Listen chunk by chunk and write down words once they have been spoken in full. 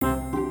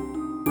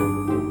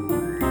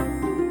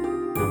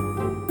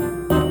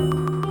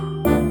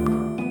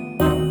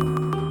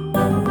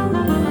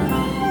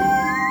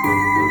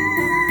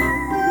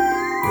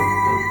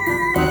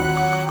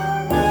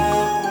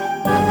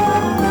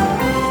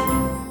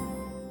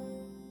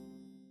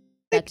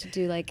get to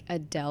do like a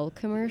Dell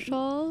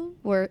commercial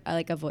or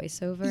like a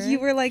voiceover. You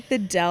were like the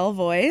Dell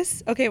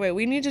voice. Okay, wait,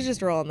 we need to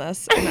just roll on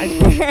this.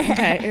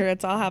 Okay, here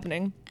it's all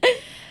happening.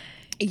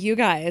 You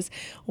guys,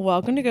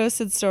 welcome to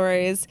Ghosted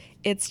Stories.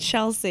 It's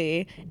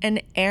Chelsea,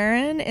 and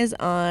Erin is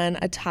on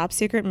a top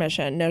secret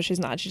mission. No, she's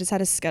not. She just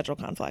had a schedule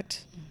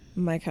conflict.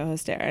 My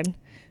co-host Erin.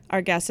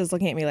 Our guest is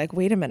looking at me like,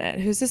 wait a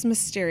minute, who's this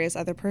mysterious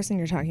other person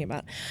you're talking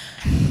about?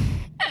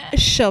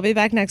 She'll be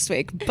back next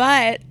week.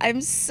 But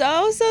I'm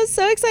so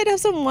excited to have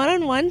some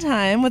one-on-one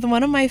time with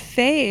one of my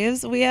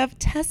faves. We have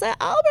Tessa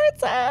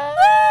Albertson.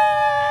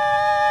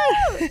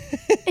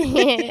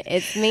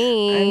 It's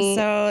me.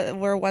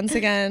 We're once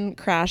again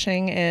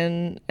crashing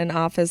in an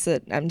office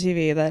at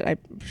MTV that I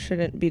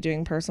shouldn't be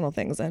doing personal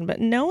things in, but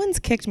no one's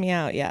kicked me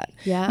out yet.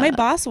 Yeah. My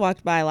boss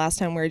walked by last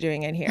time we were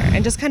doing it here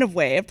and just kind of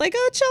waved like,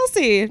 oh,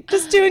 Chelsea,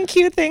 just doing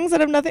cute things that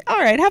have nothing. All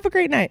right, have a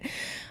great night.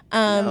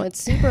 No, it's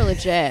super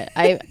legit.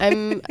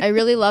 I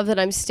really love that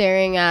I'm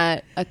staring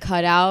at a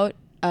cutout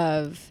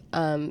of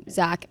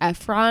Zac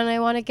Efron, I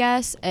want to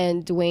guess,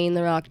 and Dwayne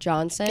The Rock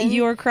Johnson.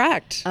 You are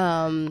correct.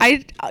 Can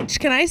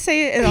I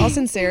say in all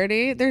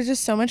sincerity, there's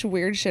just so much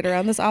weird shit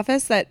around this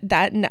office that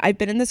I've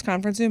been in this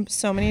conference room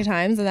so many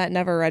times and that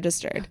never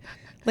registered.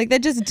 Like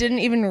that just didn't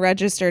even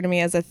register to me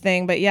as a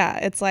thing. But yeah,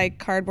 it's like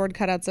cardboard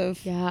cutouts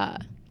of. Yeah.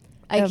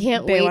 I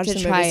can't wait to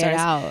try it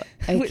out.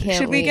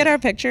 Should we get our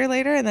picture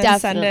later and then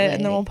send it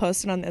and then we'll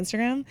post it on the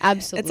Instagram?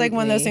 Absolutely. It's like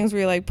one of those things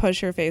where you like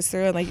push your face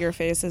through and like your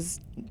face is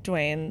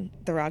Dwayne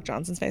The Rock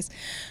Johnson's face.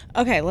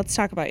 Okay, let's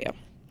talk about you.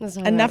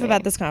 Enough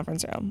about this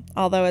conference room,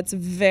 although it's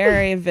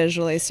very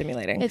visually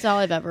stimulating. It's all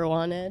I've ever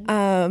wanted.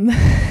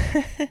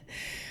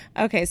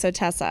 Okay, so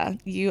Tessa,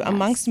 you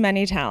amongst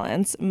many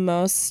talents,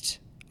 most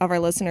of our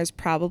listeners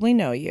probably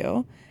know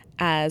you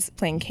as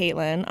playing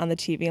Caitlin on the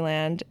TV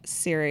Land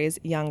series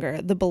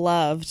Younger, the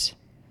beloved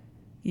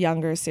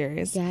Younger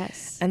series.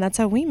 Yes. And that's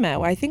how we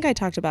met. I think I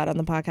talked about it on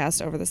the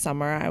podcast over the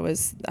summer. I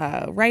was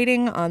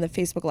writing on the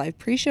Facebook Live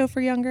pre-show for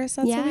Younger,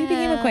 so that's how we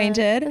became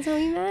acquainted. That's how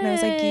we met. And I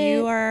was like,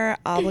 you are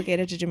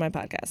obligated to do my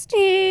podcast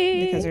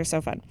because you're so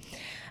fun.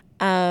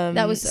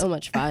 That was so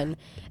much fun.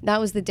 That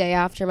was the day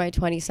after my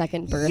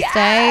 22nd birthday.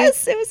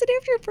 Yes, it was the day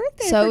after your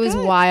birthday. So it was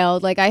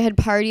wild. Like I had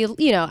partied,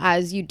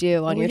 as you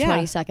do on your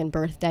 22nd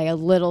birthday, a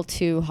little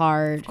too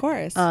hard. Of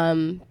course.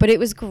 But it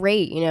was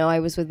great. I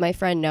was with my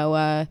friend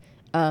Noah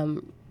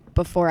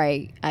before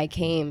I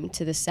came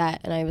to the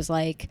set, and I was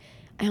like,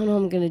 I don't know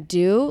what I'm going to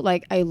do.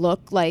 Like, I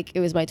look like it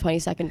was my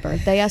 22nd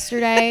birthday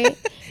yesterday.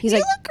 He's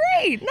like, you look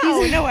great.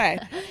 No way.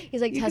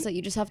 He's like, Tessa,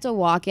 you just have to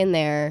walk in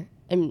there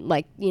and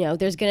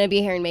there's going to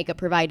be hair and makeup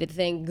provided,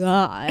 thank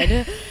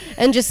God.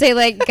 And just say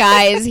like,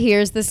 guys,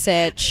 here's the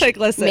sitch. Like,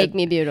 listen. Make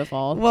me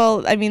beautiful.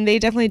 Well, I mean, they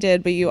definitely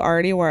did, but you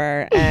already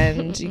were,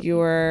 and you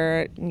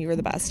were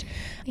the best.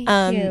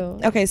 Thank you.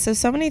 Okay,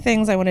 so many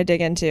things I want to dig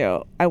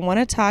into. I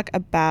want to talk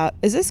about,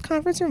 is this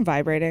conference room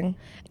vibrating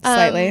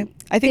slightly?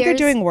 I think they're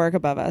doing work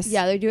above us.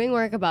 Yeah, they're doing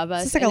work above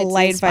us. It's like a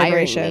light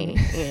vibration.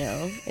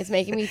 It's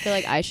making me feel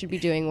like I should be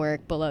doing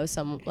work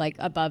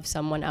above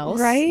someone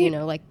else. Right?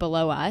 Like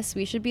below us.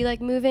 We should be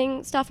like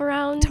moving stuff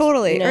around.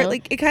 Totally. Or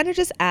like it kind of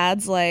just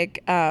adds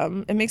like,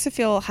 it makes it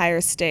feel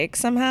higher stakes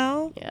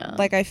somehow. Yeah.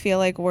 Like I feel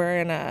like we're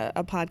in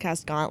a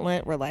podcast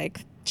gauntlet where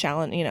like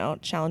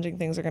challenging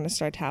things are going to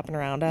start to happen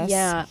around us.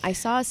 Yeah, I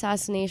saw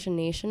Assassination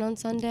Nation on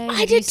Sunday.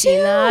 I did too.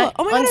 That?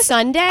 Oh my God, on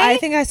Sunday? I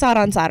think I saw it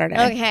on Saturday.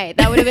 Okay,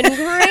 that would have been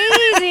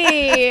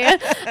crazy.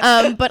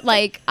 But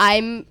like,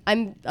 I'm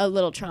a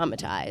little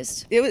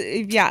traumatized. It was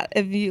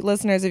If you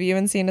listeners, if you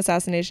haven't seen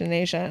Assassination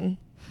Nation,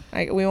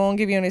 we won't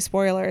give you any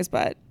spoilers.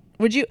 But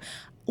would you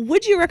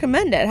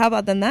recommend it? How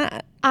about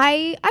that?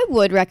 I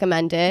would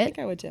recommend it. I think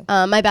I would too.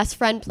 My best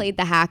friend played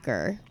the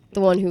hacker. The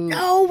one who...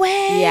 No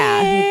way!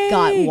 Yeah, who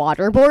got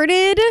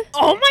waterboarded.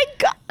 Oh my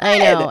God! I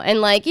know.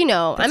 And like, That's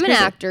I'm an crazy.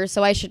 actor,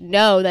 so I should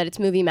know that it's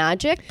movie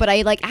magic. But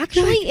I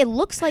it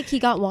looks like he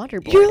got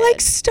waterboarded. You're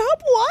like,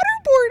 stop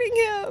waterboarding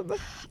him!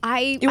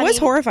 It was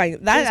horrifying.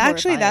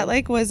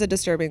 That was a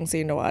disturbing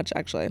scene to watch,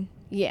 actually.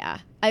 Yeah.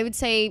 I would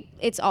say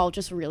it's all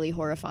just really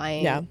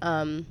horrifying. Yeah.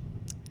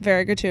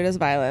 Very gratuitous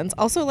violence.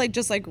 Also,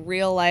 just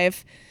real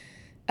life...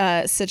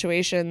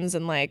 situations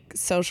and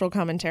social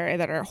commentary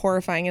that are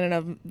horrifying in and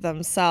of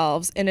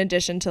themselves, in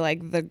addition to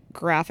the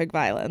graphic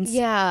violence.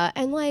 Yeah,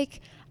 and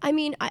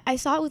I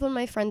saw it with one of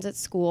my friends at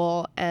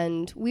school,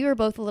 and we were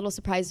both a little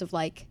surprised of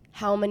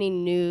how many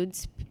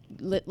nudes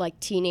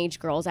teenage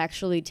girls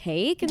actually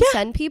take and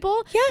send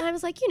people. Yeah, and I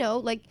was like,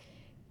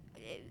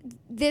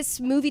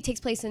 this movie takes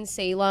place in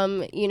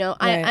Salem. I don't know.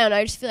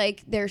 I just feel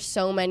like there's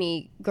so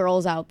many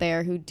girls out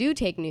there who do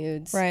take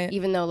nudes, right?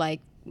 Even though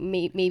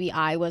maybe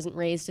I wasn't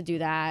raised to do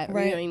that, or,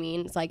 right? You know what I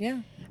mean? It's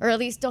or at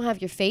least don't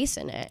have your face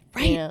in it,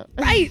 right?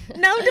 Right?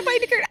 No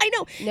defining character. I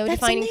know. No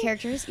defining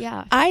characters.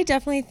 Yeah. I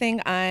definitely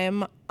think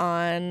I'm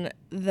on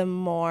the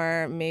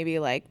more maybe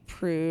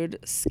prude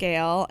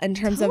scale in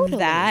terms of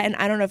that, and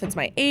I don't know if it's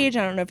my age.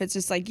 I don't know if it's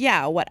just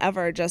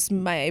whatever, just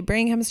my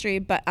brain chemistry.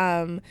 But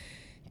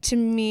to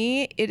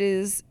me, it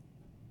is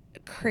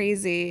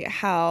crazy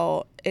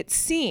how it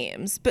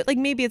seems, but like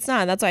maybe it's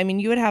not. That's why, I mean,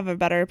 you would have a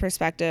better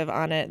perspective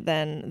on it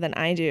than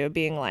I do,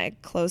 being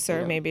like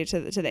closer maybe to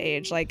the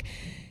age. Like,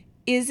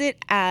 is it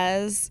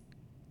as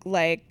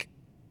like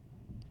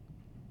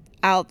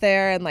out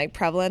there and like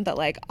prevalent that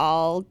like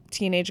all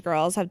teenage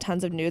girls have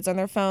tons of nudes on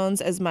their phones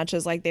as much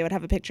as like they would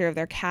have a picture of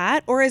their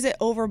cat, or is it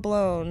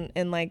overblown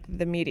in like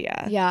the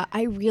media? Yeah,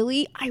 I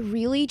really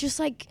just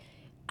like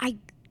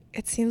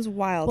It seems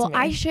wild to me.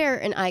 I share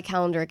an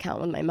iCalendar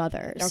account with my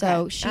mother,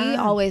 so she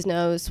always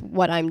knows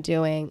what I'm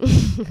doing.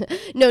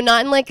 No,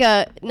 not in like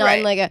a in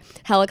like a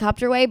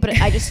helicopter way,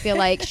 but I just feel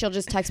like she'll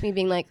just text me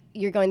being like,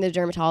 "You're going to the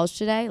dermatologist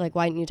today? Like,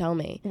 why didn't you tell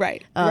me?"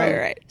 Right.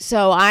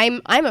 So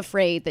I'm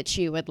afraid that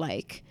she would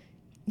like.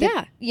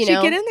 She'd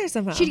get in there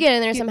somehow. She'd get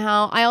in there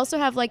somehow. I also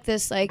have like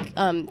this like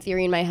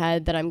theory in my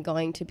head that I'm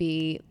going to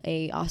be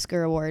a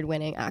Oscar award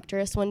winning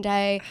actress one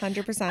day.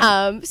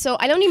 100%. So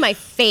I don't need my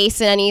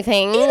face in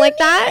anything like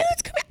that.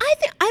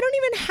 I don't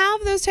even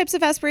have those types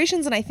of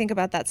aspirations, and I think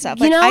about that stuff.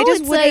 You know, I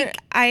just it's wouldn't.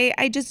 like,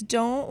 I just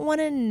don't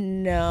want to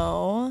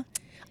know.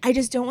 I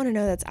just don't want to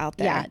know that's out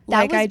there. Yeah,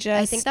 I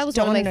think that was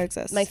don't one want to know of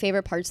exists. my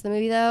favorite parts of the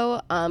movie,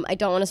 though. I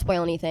don't want to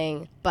spoil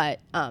anything,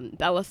 but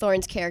Bella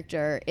Thorne's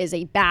character is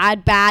a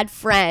bad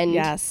friend.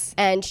 Yes.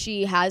 And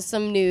she has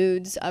some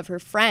nudes of her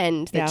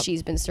friend that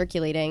she's been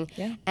circulating.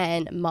 Yeah.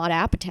 And Maude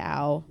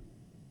Apatow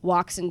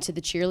walks into the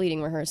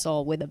cheerleading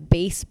rehearsal with a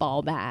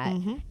baseball bat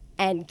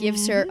and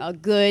gives her a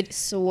good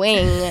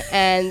swing.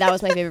 And that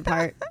was my favorite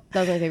part.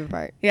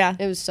 Yeah.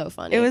 It was so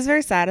funny. It was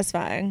very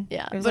satisfying.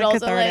 Yeah. It was but like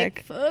also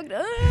cathartic. like fucked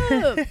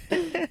up.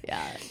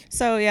 Yeah.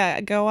 So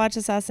yeah, go watch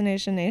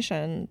Assassination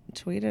Nation.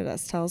 Tweet at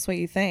us. Tell us what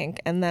you think.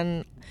 And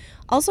then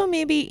also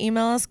maybe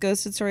email us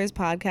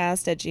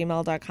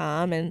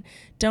ghostedsoriespodcast@gmail.com, and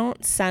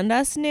don't send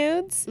us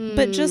nudes,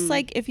 but just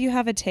like if you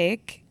have a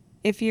take,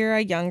 if you're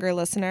a younger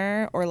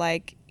listener or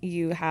like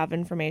you have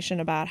information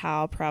about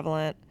how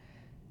prevalent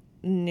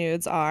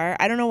nudes are.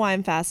 I don't know why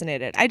I'm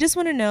fascinated. I just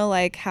want to know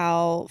like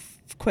how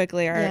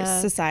quickly our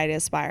society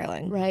is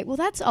spiraling. Right. Well,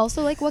 that's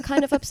also like what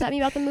kind of upset me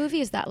about the movie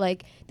is that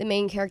like the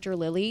main character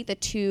Lily, the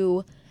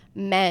two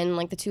men,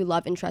 like the two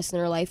love interests in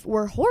her life,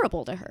 were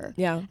horrible to her.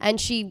 Yeah. And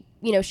she,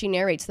 you know, she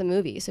narrates the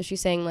movie, so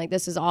she's saying like,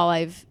 this is all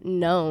I've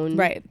known.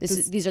 Right.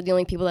 These are the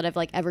only people that have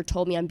like ever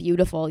told me I'm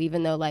beautiful,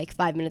 even though like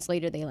 5 minutes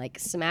later they like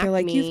smacked They're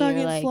like, me "You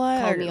fucking or like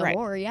slut," called me a right.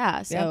 whore.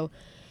 Yeah. So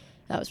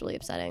that was really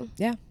upsetting.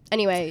 Yeah.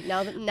 Anyway,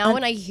 now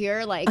when I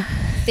hear like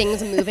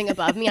things moving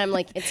above me, I'm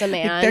like, it's a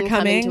man They're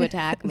coming to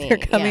attack me. They're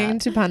coming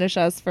to punish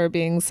us for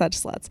being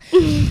such sluts.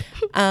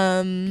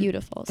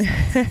 Beautiful.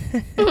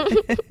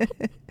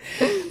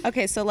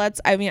 Okay, so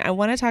I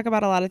want to talk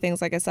about a lot of things.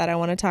 Like I said, I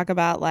want to talk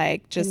about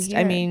like just,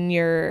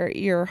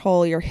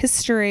 your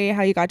history,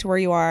 how you got to where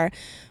you are.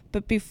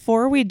 But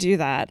before we do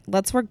that,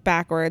 let's work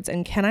backwards.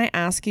 And can I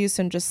ask you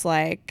some just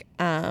like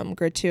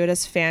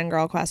gratuitous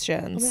fangirl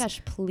questions? Oh my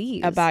gosh,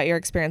 please. About your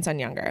experience on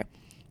Younger.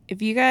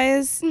 If you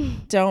guys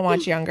don't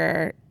watch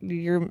Younger,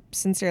 you're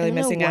sincerely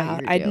missing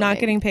out. I'm not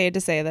getting paid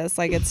to say this.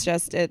 Like it's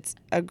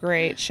a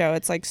great show.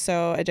 It's like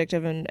so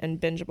addictive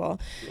and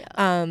bingeable.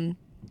 Yeah.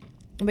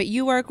 But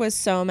you work with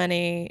so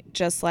many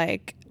just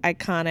like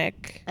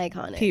iconic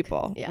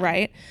people,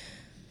 right?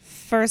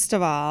 First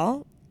of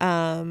all,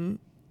 a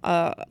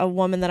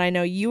woman that I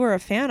know you were a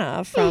fan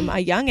of from a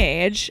young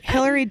age,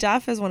 Hilary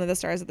Duff, is one of the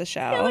stars of the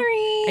show.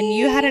 Hilary! And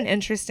you had an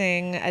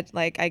interesting,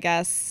 like, I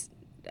guess,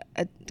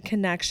 a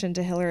connection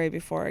to Hilary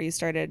before you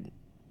started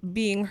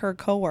being her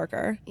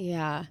coworker.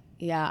 Yeah.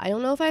 I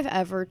don't know if I've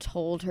ever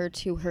told her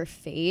to her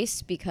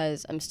face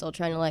because I'm still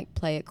trying to like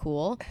play it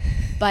cool.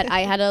 But I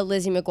had a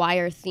Lizzie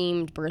McGuire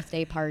themed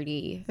birthday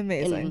party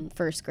in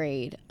first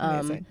grade.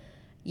 Amazing.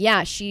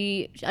 Yeah,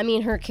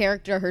 her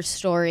character, her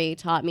story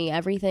taught me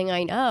everything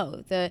I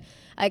know. The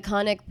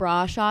iconic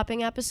bra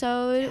shopping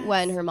episode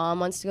when her mom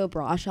wants to go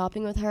bra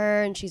shopping with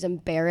her and she's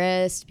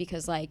embarrassed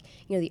because like,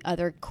 you know, the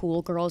other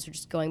cool girls are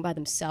just going by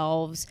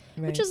themselves,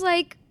 which is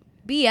like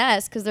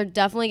BS because they're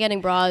definitely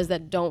getting bras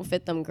that don't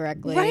fit them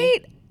correctly.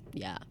 Right?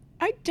 Yeah.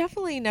 I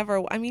definitely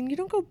never, you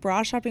don't go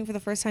bra shopping for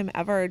the first time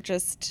ever,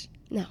 just...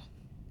 No.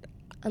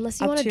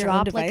 Unless you want to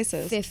drop like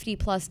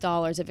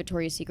 $50+ at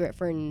Victoria's Secret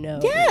for no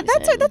reason.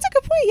 That's a good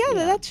point. Yeah,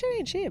 that shit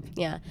ain't cheap.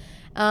 Yeah.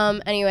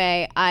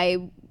 Anyway,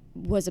 I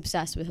was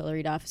obsessed with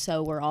Hilary Duff.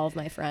 So were all of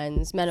my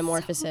friends.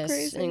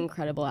 Metamorphosis, an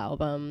incredible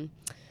album.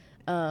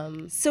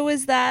 So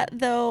is that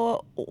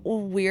though a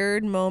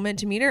weird moment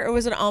to meet her, or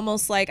was it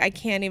almost like I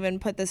can't even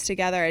put this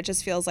together? It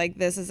just feels like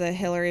this is a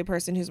Hilary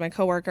person who's my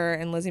coworker,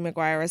 and Lizzie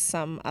McGuire was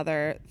some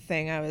other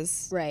thing. I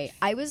was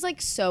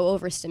like so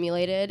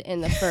overstimulated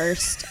in the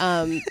first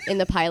in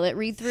the pilot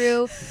read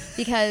through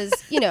because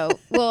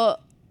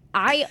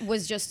I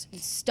was just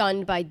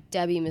stunned by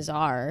Debbie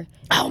Mazar.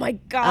 Oh my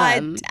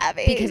God,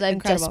 Debbie! Because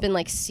I've just been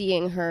like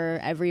seeing her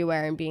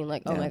everywhere and being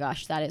like, oh my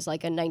gosh, that is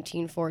like a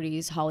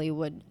 1940s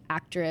Hollywood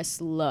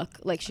actress look.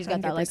 Like she's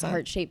got that like 100%.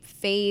 heart-shaped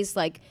face,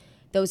 like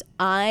those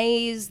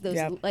eyes, those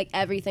Yep. like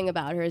everything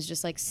about her is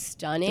just like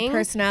stunning.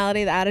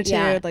 Personality, the attitude,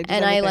 Yeah, like just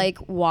and I everything.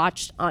 like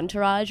watched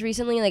Entourage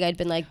recently. Like I'd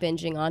been like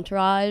binging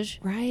Entourage,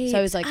 Right. So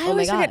I was like, oh my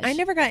always forget. gosh. I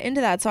never got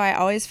into that, so I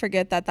always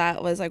forget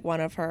that was like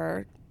one of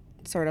her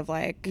sort of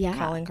like Yeah.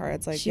 calling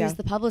cards. Like, she yeah. was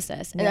the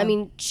publicist, and Yeah. I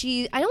mean,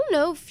 I don't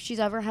know if she's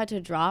ever had to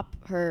drop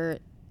her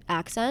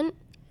accent.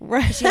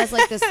 Right. She has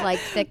like this like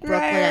thick Brooklyn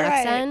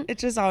accent. It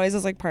just always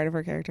is like part of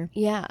her character.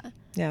 Yeah.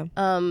 Yeah.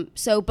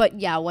 So, but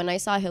yeah, when I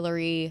saw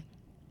Hillary,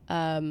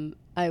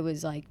 I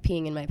was like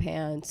peeing in my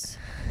pants.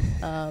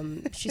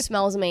 She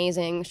smells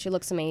amazing. She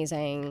looks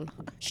amazing.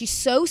 She's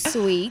so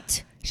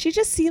sweet. She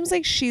just seems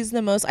like she's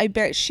the most. I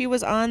bet she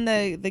was on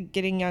the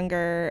Getting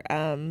Younger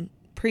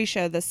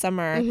pre-show this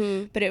summer,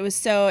 Mm-hmm. but it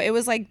was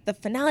like the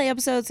finale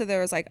episode, so there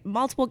was like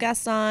multiple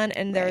guests on,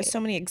 and there was so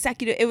many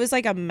executive. It was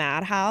like a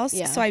madhouse.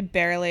 Yeah. So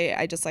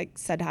I just like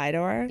said hi to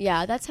her.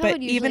 Yeah, that's how But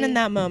it usually. even in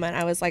that moment,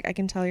 I was like, I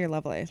can tell you're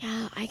lovely.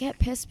 Yeah, I get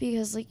pissed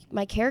because like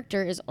my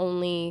character is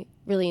only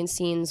really in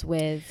scenes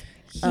with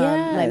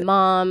Yeah. my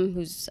mom,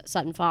 who's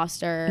Sutton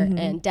Foster,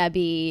 and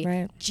Debbie.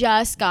 Right.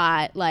 Just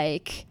got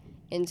like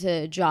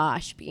into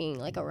Josh being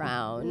like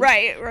around.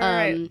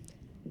 Right.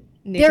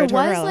 Nico There was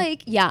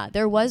Tortorella.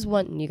 there was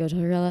one Nico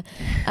Tortorella.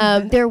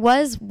 There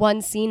was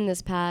one scene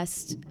this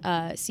past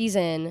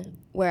season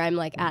where I'm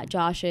like at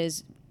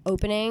Josh's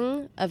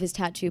opening of his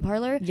tattoo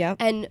parlor. Yep.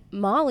 And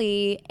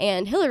Molly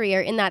and Hillary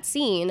are in that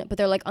scene, but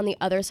they're like on the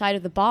other side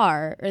of the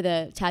bar or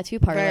the tattoo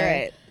parlor.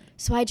 Right.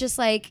 So I just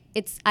like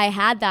I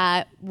had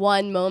that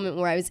one moment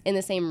where I was in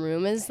the same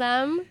room as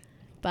them,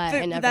 but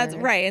I never. That's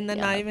right, and then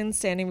yeah. not even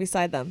standing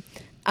beside them.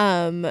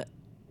 Right,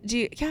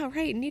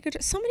 Nico.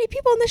 So many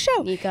people in the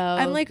show. Nico,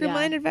 I'm like yeah.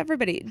 reminded of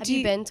everybody. Have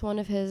you been to one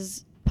of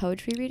his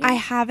poetry readings? I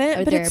haven't,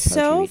 Or but their it's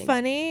poetry so readings?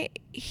 funny.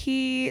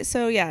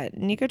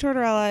 Nico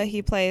Tortorella.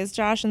 He plays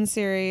Josh in the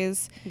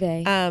series.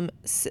 They.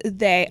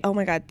 They. Oh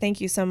my God!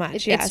 Thank you so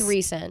much. Yes. It's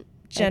recent.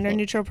 I Gender think.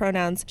 neutral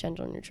pronouns.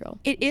 Gender neutral.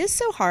 It is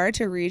so hard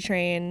to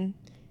retrain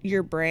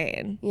your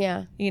brain.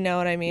 Yeah. You know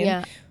what I mean?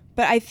 Yeah.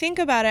 But I think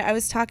about it. I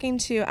was talking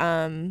to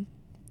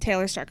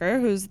Taylor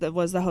Strucker,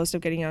 was the host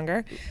of Getting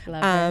Younger.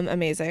 Love her.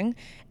 Amazing.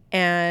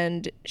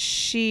 And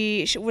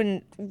she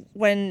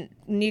when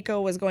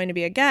Nico was going to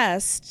be a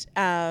guest,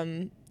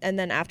 and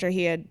then after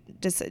he had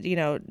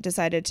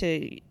decided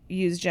to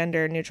use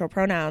gender neutral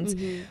pronouns,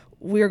 Mm-hmm.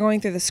 we were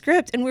going through the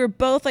script and we were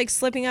both like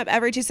slipping up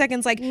every 2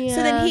 seconds. Like, so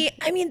then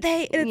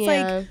it's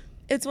Yeah. like,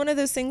 it's one of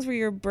those things where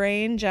your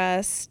brain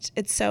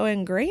it's so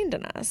ingrained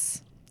in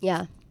us.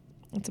 Yeah.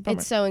 It's a bummer.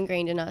 It's so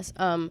ingrained in us.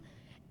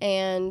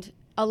 And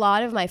a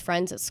lot of my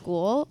friends at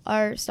school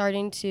are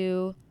starting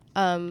to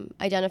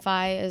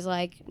identify as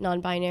like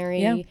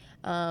non-binary,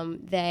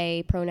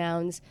 they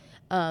pronouns.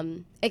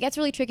 It gets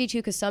really tricky too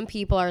because some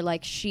people are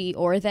like she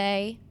or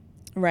they,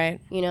 Right.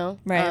 you know?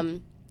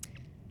 Right.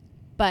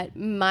 But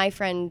my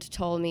friend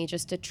told me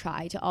just to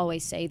try to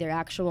always say their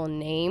actual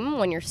name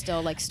when you're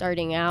still like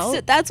starting out.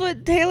 So that's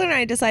what Taylor and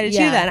I decided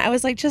Yeah. too. Then I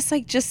was like, just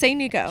say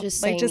Nico,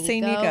 Just like say just say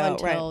Nico Nico,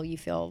 until right? you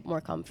feel more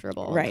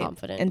comfortable Right. and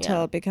confident. Until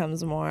yeah. it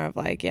becomes more of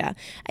like, yeah.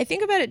 I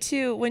think about it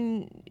too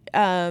when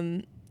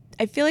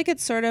I feel like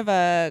it's sort of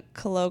a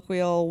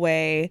colloquial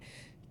way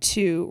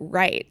to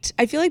write.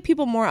 I feel like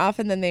people more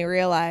often than they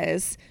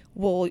realize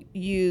will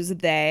use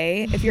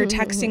they if you're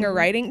texting or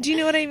writing. Do you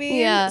know what I mean?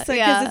 Yeah, So, 'cause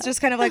yeah. it's just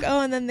kind of like,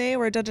 oh, and then they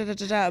were da da da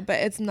da da, but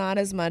it's not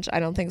as much, I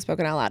don't think,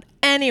 spoken out loud.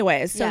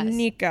 Anyways, so Yes.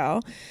 Nico,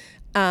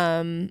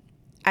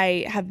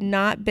 I have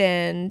not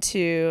been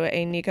to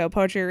a Nico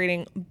poetry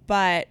reading,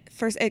 but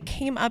first it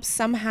came up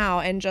somehow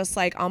and just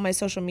like on my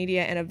social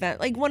media and event,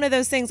 like one of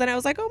those things. And I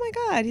was like, oh my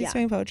God, he's Yeah.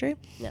 doing poetry.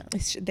 Yeah.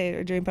 They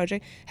are doing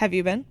poetry. Have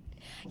you been?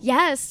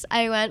 Yes,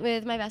 I went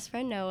with my best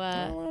friend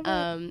Noah. I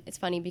love It's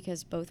funny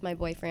because both my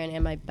boyfriend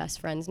and my best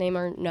friend's name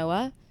are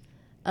Noah.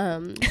 Oh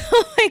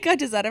my God,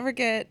 does that ever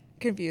get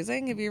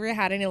confusing? Have you ever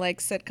had any like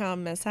sitcom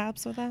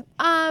mishaps with that?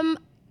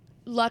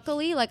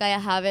 Luckily, like I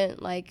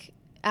haven't like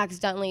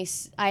accidentally,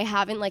 I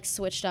haven't like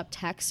switched up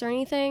texts or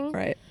anything.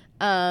 Right.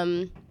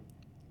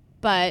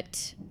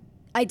 But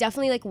I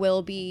definitely like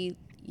will be,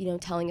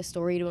 telling a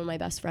story to one of my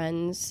best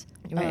friends.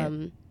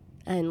 Right.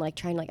 And like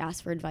trying to like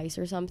ask for advice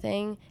or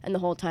something, and the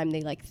whole time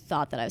they like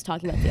thought that I was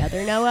talking about the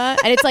other Noah,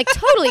 and it's like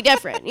totally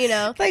different,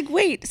 Like,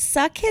 wait,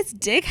 suck his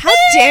dick? How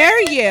dare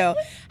you?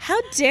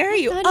 How dare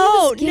you?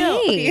 thought he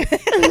was gay.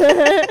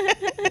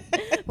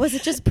 No. Was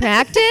it just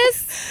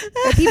practice?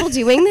 Are people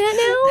doing that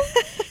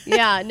now?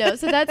 Yeah, no.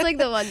 So that's like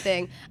the one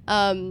thing.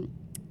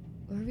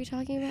 What were we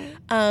talking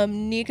about?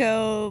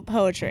 Nico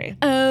poetry.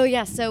 Oh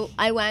yeah. So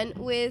I went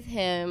with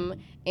him,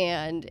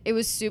 and it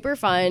was super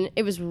fun.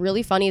 It was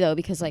really funny though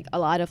because like a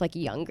lot of like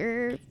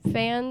younger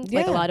fans,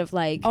 like a Yeah. lot of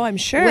like Oh, I'm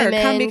sure.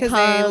 women Come because they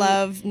come.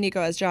 love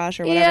Nico as Josh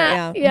or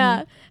whatever.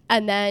 Yeah.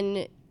 And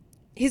then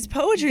His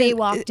poetry, They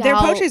walked their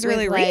out poetry is with,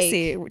 really like-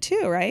 racy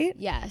too, right?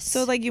 yes.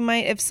 So like you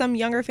might, if some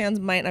younger fans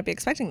might not be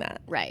expecting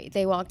that. right,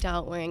 they walked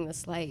out wearing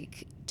this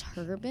like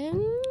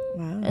turban.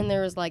 Wow. And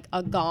there was like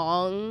a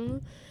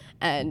gong,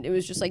 and it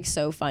was just like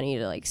so funny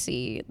to like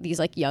see these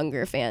like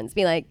younger fans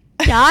be like,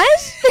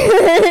 Josh,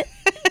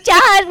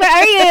 Josh, where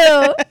are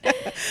you?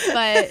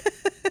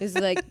 It's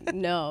like,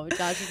 no,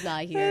 Josh is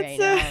not here right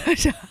now.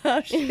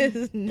 Josh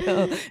is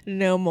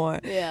no more.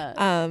 Yeah.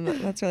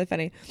 That's really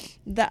funny.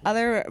 The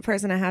other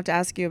person I have to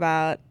ask you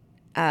about,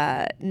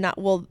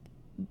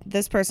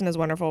 this person is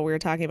wonderful. We were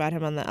talking about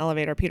him on the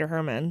elevator, Peter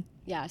Herman.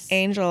 Yes.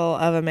 Angel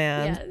of a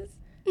man.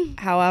 Yes.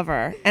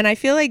 However, and I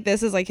feel like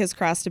this is like his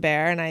cross to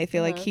bear, and I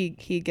feel like he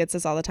gets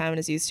this all the time and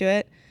is used to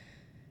it.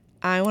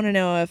 I want to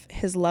know if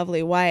his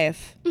lovely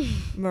wife,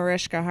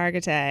 Mariska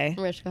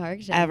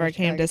Hargitay, ever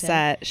came to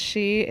set.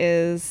 She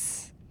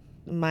is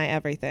my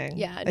everything.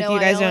 Yeah, if no, you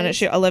guys I don't know,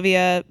 always-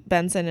 Olivia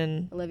Benson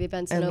and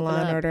Open Law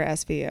and Up. Order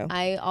SVU.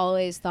 I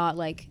always thought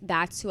like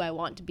that's who I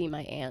want to be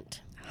my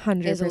aunt.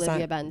 100%. Is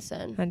Olivia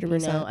Benson. 100%.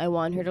 You know, I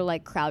want her to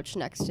like crouch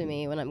next to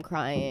me when I'm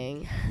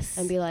crying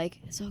and be like,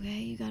 "It's okay.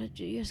 You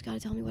just gotta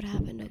tell me what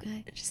happened,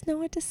 okay?" Just know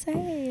what to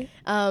say.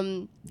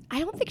 I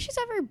don't think she's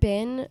ever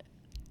been.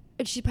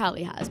 She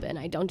probably has been.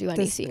 I don't do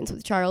any scenes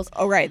with Charles.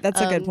 Oh, right. That's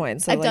a good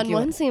point. So I've like done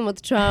one scene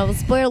with Charles.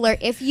 Spoiler alert.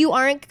 If you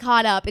aren't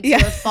caught up, it's your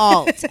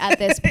fault at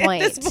this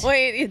point. At this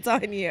point, it's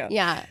on you.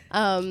 Yeah.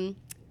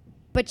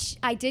 But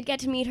I did get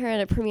to meet her at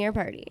a premiere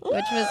party,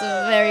 which was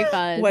very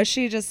fun. Was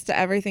she just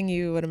everything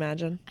you would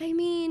imagine? I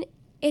mean,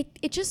 it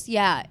just,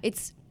 yeah.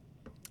 It's,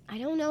 I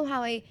don't know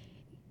how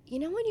you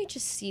know when you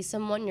just see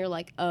someone, you're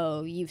like,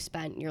 oh, you've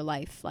spent your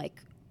life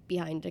like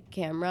behind a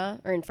camera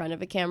or in front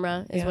of a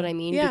camera is what I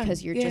mean. Yeah.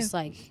 Because you're just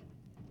like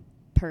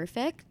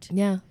perfect.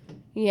 Yeah.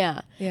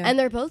 Yeah. Yeah. And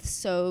they're both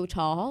so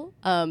tall.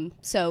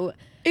 So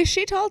Is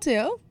she tall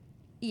too?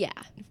 yeah,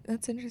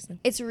 That's interesting.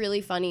 it's really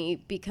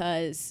funny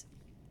because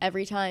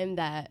every time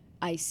that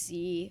I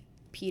see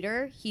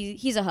Peter,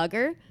 he's a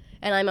hugger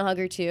and I'm a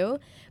hugger too.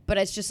 But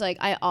it's just like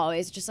I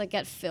always just like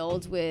get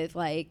filled with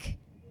like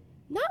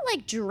not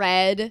like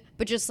dread,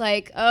 but just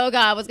like, oh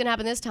God, what's gonna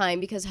happen this time?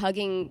 Because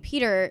hugging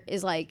Peter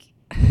is like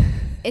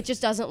it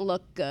just doesn't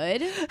look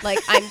good. Like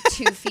I'm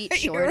 2 feet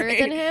shorter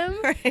than him.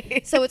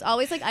 Right. So it's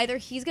always like either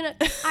he's gonna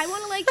I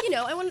wanna like, you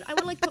know, I wanna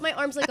like put my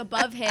arms like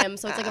above him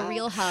so it's like a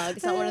real hug.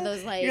 It's not one of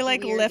those like You're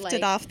like weird,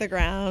 lifted like, off the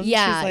ground.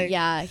 yeah, She's like,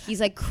 yeah. He's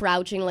like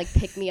crouching, like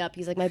pick me up.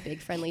 He's like my big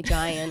friendly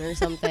giant or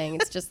something.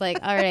 It's just like,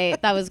 all right,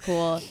 that was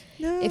cool.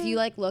 No. If you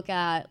like look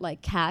at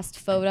like cast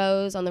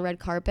photos on the red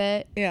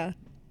carpet, Yeah.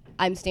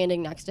 I'm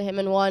standing next to him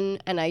in one,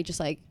 and I just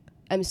like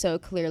I'm so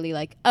clearly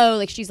like, oh,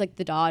 like she's like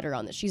the daughter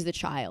on she's the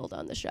child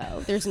on the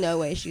show. There's no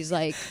way she's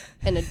like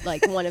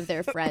like one of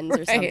their friends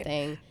or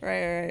something.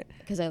 Right.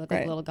 Because I look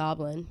like a little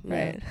goblin.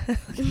 Right.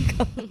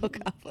 Little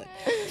goblin.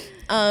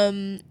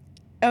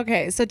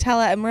 Okay, so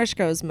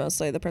Mariska is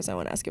mostly the person I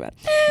want to ask you about.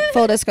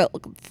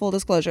 Full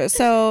disclosure.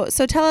 So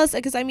tell us,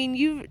 because I mean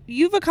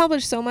you've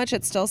accomplished so much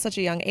at still such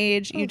a young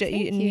age. Thank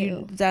you.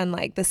 You've done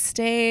like the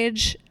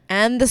stage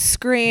and the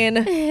screen.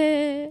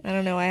 I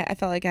don't know. I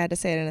felt like I had to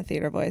say it in a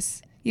theater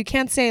voice. You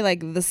can't say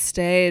like the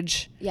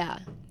stage Yeah.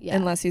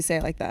 unless you say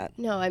it like that.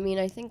 No, I mean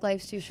I think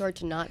life's too short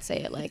to not say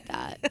it like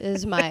that.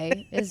 Is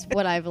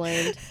what I've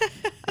learned.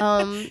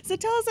 So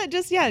tell us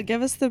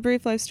give us the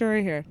brief life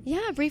story here.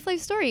 Yeah, brief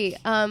life story.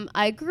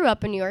 I grew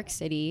up in New York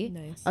City.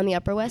 Nice. On the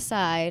Upper West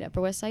Side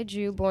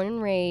Jew, born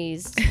and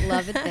raised.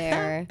 Love it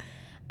there.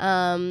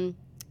 And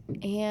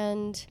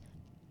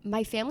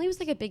my family was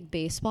like a big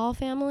baseball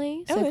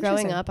family. So growing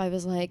interesting. up, I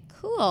was like,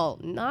 cool,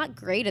 not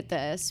great at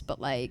this, but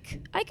like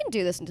I can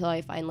do this until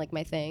I find like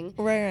my thing.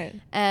 Right.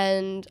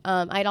 And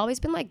I'd always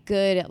been like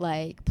good at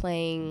like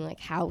playing like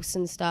house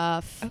and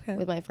stuff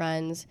with my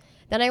friends.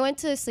 Then I went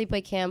to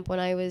sleepaway camp when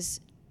I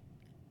was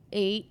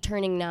 8,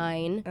 turning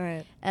 9. All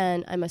right.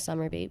 And I'm a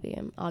summer baby.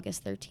 I'm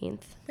August 13th.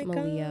 I'm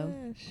a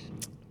Leo.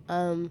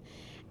 Gosh.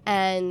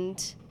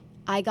 And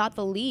I got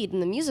the lead in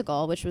the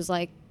musical, which was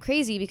like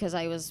crazy because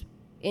I was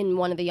in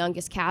one of the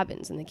youngest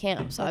cabins in the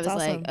camp. So That's I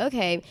was awesome. like,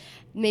 okay,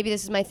 maybe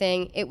this is my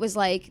thing. It was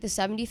like the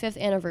 75th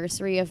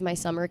anniversary of my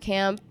summer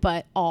camp,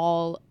 but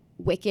all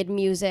Wicked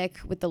music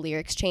with the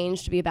lyrics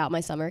changed to be about my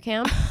summer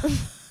camp.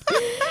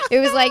 It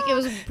was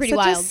pretty Such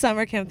wild. a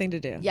summer camp thing to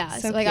do. Yeah,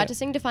 so I got to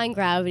sing Defying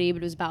Gravity,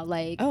 but it was about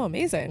like Oh,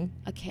 amazing.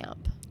 a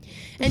camp.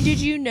 And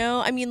did you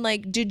know,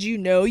 did you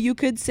know you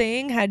could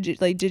sing?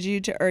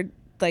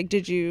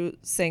 Did you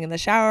sing in the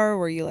shower?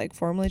 Were you like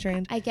formally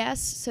trained? I guess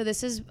so.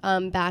 This is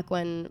back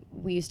when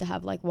we used to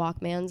have like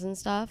Walkmans and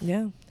stuff.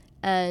 Yeah.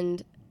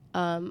 And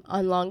on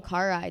long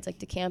car rides, like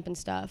to camp and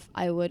stuff,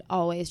 I would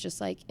always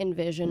just like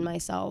envision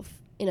myself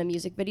in a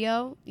music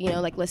video, you know,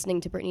 like listening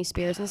to Britney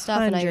Spears and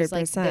stuff. And I was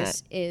like, 100%.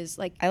 this is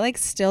like, I like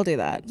still do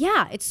that.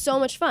 yeah, it's so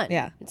much fun.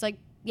 Yeah. It's like,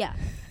 yeah.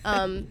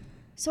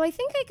 So I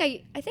think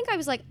like I think I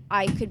was like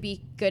I could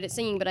be good at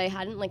singing, but I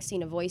hadn't like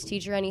seen a voice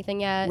teacher or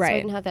anything yet. So I Right.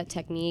 didn't have that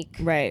technique.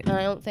 Right.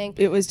 I don't think.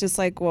 It was just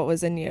like what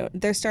was in you.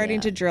 They're starting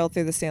Yeah. to drill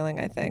through the ceiling,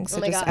 I think. So Oh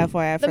my just God.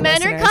 FYI for The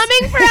men listeners. are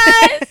coming for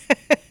us.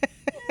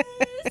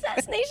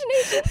 Assassination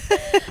Nation.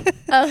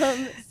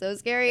 So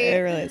scary. It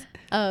really is.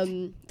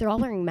 They're all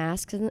wearing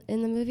masks in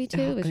the movie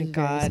too, Oh which my is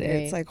God, very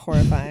scary. it's like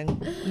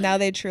horrifying. Now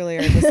they truly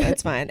are just,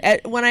 it's fine.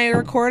 When I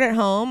record at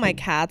home, my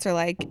cats are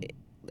like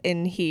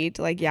in heat,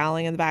 like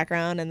yowling in the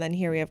background. And then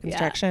here we have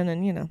construction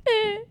and, you know,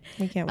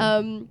 we can't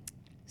win.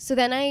 So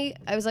then I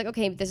was like,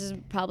 okay, this is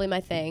probably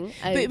my thing.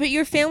 But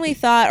your family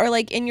thought, or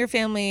like in your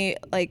family,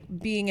 like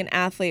being an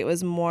athlete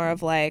was more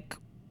of like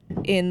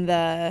in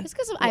the. It's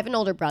because I have an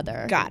older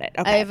brother. Got it.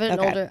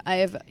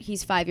 Okay.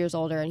 He's 5 years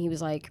older, and he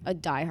was like a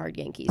diehard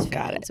Yankees fan.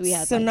 Got it. So we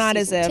had so like not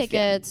as if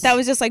tickets. that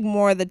was just like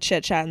more the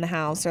chit chat in the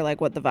house, or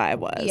like what the vibe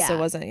was. Yeah. So it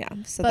wasn't. Yeah.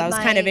 So But that was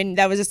kind of in.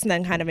 That was just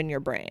then kind of in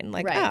your brain,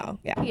 like Right. oh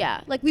yeah. Yeah,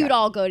 like we would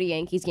all go to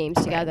Yankees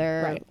games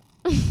together. Right.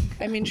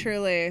 I mean,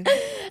 truly.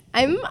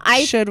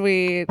 Should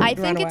we? I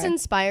think it's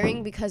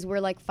inspiring because we're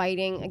like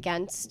fighting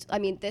against. I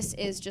mean, this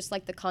is just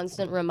like the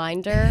constant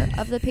reminder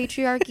of the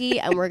patriarchy,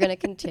 and we're gonna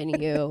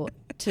continue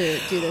to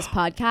do this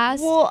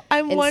podcast. Well,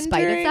 I'm in wondering.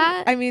 spite of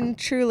that. I mean,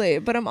 truly,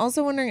 but I'm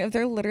also wondering if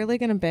they're literally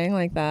gonna bang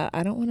like that.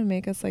 I don't want to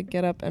make us like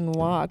get up and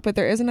walk, but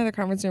there is another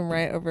conference room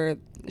right over.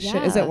 Is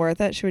Yeah. it worth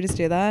it? Should we just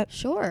do that?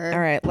 Sure. All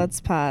right, let's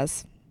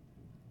pause.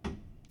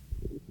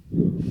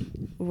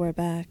 We're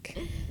back.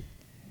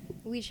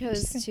 We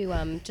chose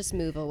to just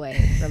move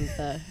away from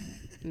the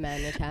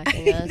men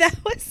attacking us. That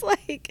was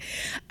like,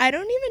 I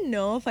don't even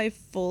know if I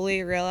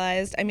fully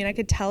realized. I mean, I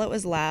could tell it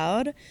was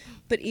loud,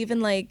 but even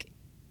like,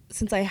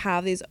 since I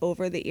have these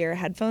over the ear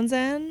headphones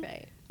in,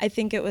 Right. I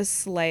think it was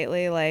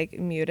slightly like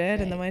muted. Right.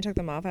 And then when I took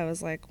them off, I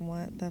was like,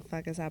 what the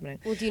fuck is happening?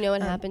 Well, do you know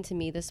what happened to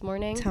me this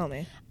morning? Tell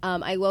me.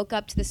 I woke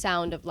up to the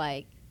sound of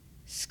like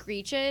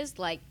screeches,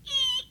 like,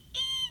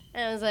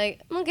 and I was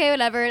like, okay,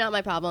 whatever, not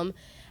my problem.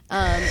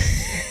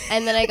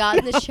 And then I got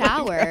in the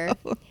shower,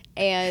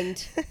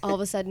 and all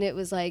of a sudden it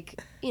was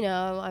like,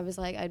 I was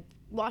like, I'd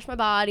wash my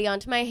body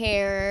onto my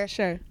hair,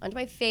 Sure. onto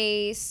my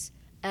face,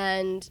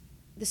 and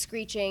the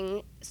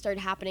screeching started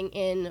happening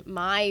in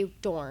my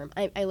dorm.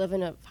 I live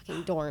in a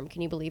fucking dorm.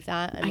 Can you believe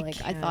that?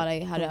 I thought I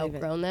had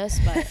outgrown this,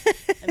 but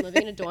I'm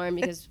living in a dorm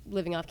because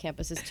living off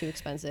campus is too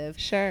expensive.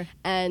 Sure.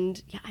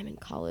 And yeah, I'm in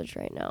college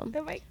right now.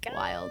 Oh my God.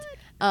 Wild.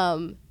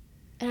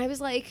 And I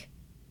was like,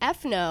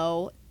 F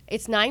no,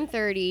 it's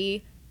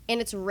 9:30 and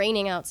it's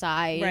raining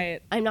outside.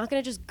 Right. I'm not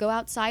going to just go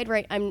outside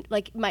I'm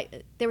like,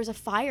 there was a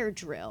fire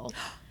drill.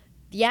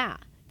 Yeah.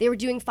 They were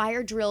doing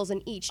fire drills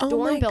in each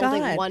dorm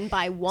building one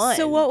by one.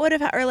 So what would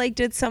have, or like,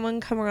 did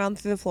someone come around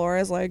through the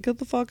floors like, get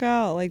the fuck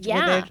out? Like,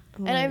 yeah.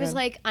 And I was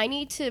like, I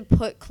need to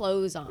put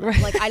clothes on. Right.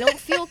 Like, I don't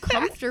feel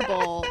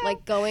comfortable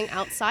like going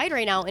outside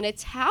right now in a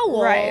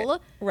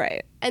towel.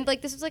 Right. And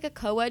like, this was like a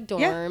co-ed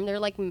dorm. Yeah. They're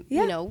like,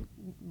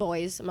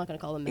 boys. I'm not going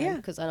to call them men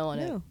because I don't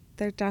want to. No,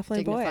 they're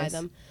definitely dignify boys.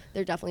 them.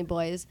 They're definitely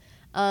boys.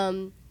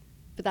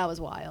 But that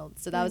was wild.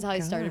 So that was how I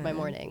started my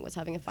morning, was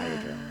having a fire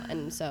drill.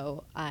 And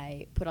so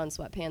I put on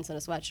sweatpants and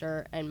a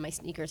sweatshirt and my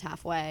sneakers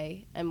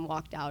halfway and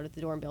walked out at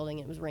the dorm building.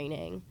 It was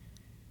raining.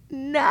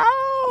 No.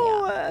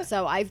 Yeah.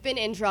 So I've been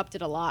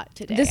interrupted a lot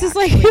today. This is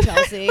actually, like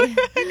Chelsea.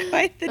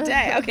 quite the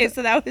day. Okay,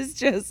 so that was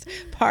just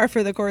par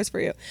for the course for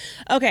you.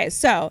 Okay,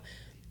 so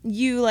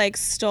you like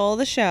stole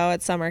the show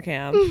at summer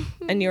camp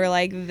and you were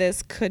like,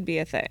 this could be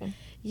a thing.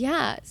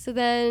 Yeah. So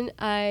then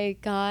I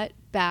got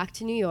back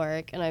to New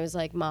York and I was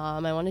like,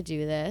 Mom, I want to do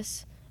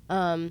this.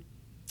 And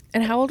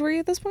how old were you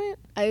at this point?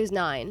 I was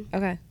 9.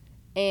 Okay.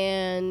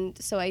 And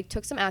so I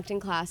took some acting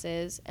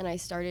classes and I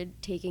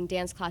started taking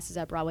dance classes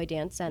at Broadway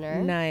Dance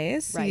Center.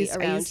 Nice. Right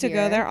I used to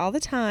go there all the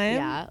time.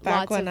 Yeah.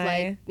 Back Lots when of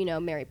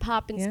like, Mary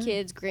Poppins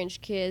kids,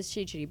 Grinch kids,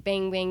 Chitty Chitty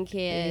Bang Bang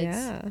kids,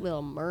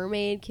 Little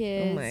Mermaid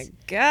kids. Oh my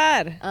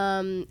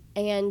God.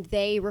 And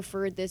they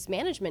referred this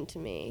management to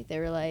me. They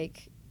were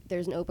like,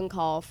 there's an open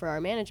call for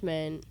our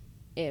management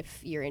if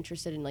you're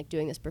interested in like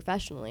doing this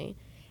professionally.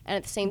 And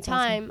at the same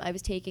time, awesome. I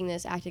was taking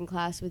this acting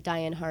class with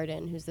Diane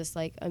Harden, who's this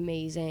like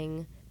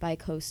amazing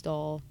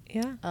bi-coastal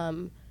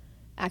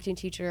acting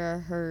teacher.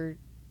 Her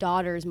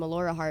daughter's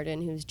Melora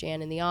Harden, who's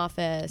Jan in The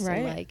Office,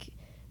 and like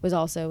was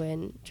also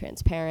in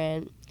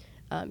Transparent.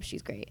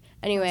 She's great.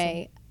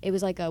 Anyway, awesome. It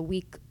was like a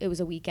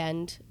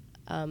weekend,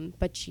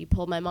 but she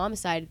pulled my mom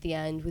aside at the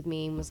end with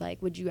me and was like,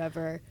 would you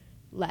ever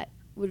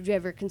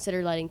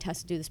consider letting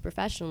Tessa do this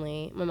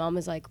professionally? My mom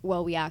was like,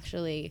 well, we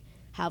actually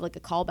have like a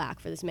callback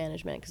for this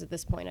management, because at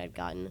this point I'd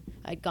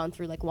gone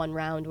through like one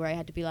round where I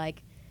had to be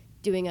like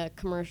doing a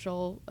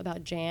commercial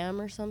about Jam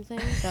or something.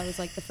 That was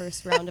like the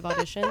first round of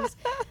auditions.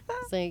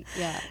 It's like,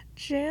 yeah,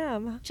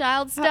 Jam,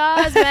 child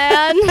stars,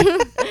 man.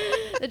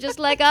 They're just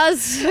like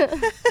us.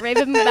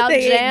 Raving about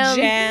they Jam.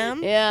 Eat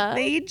jam. Yeah,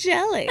 they eat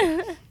jelly.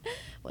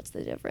 What's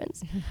the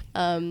difference?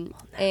 And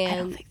I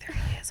don't think there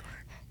really is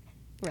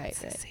one. Right.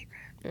 It's a secret.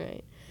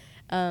 Right.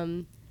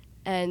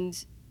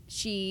 And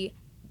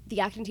the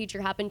acting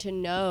teacher happened to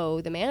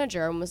know the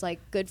manager and was like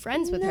good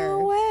friends with her.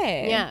 No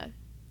way. Yeah.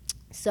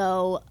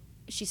 So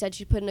she said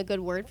she'd put in a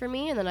good word for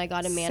me, and then I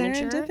got a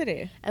manager.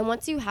 Serendipity. And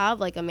once you have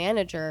like a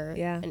manager,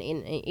 an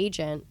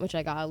agent, which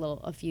I got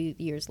a few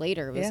years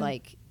later, it was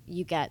like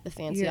you get the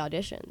fancy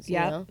auditions. You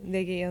know?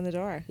 They get you in the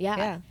door.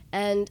 Yeah.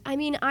 And I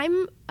mean,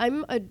 I'm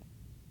a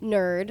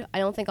nerd. I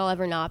don't think I'll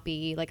ever not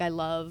be. Like, I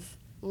love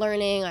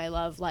learning. I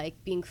love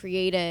like being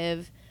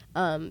creative.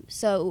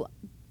 So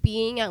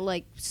being at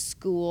like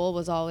school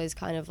was always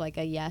kind of like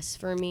a yes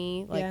for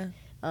me. Like,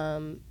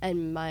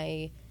 and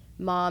my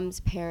mom's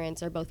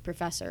parents are both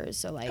professors,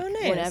 so like Oh,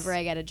 nice. whenever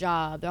I get a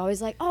job, they're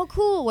always like, "Oh,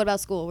 cool. What about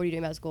school? What are you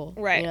doing about school?"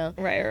 Right. You know?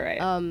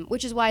 Right.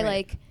 Which is why Right.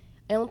 like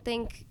I don't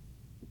think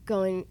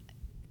going.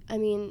 I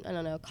mean, I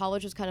don't know.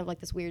 College was kind of like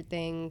this weird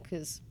thing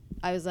because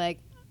I was like,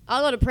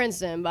 I'll go to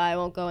Princeton, but I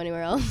won't go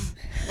anywhere else.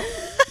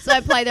 So I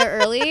applied there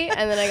early,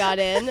 and then I got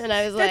in, and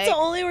I was That's like, the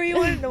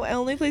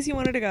only place you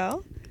wanted to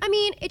go? I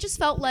mean, it just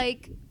felt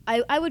like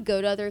I would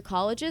go to other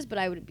colleges, but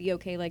I would be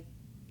okay. Like,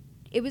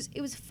 it was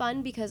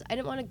fun because I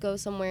didn't want to go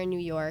somewhere in New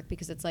York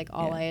because it's like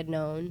all Yeah. I had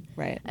known.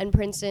 Right. And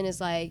Princeton is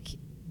like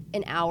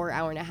an hour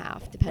and a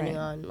half, depending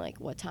Right. on like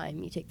what time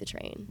you take the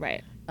train.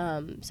 Right.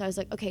 So I was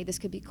like, okay, this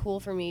could be cool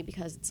for me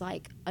because it's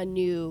like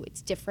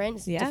it's different,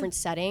 it's Yeah. a different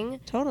setting.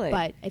 Totally.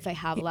 But if I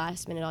have a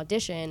last minute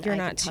audition, You're I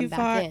not can come too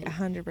far, back in.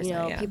 100%, You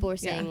know, yeah. people were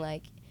saying Yeah.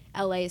 like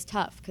LA is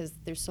tough because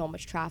there's so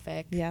much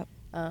traffic. Yep.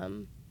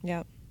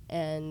 Yep.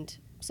 And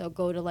so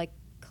go to like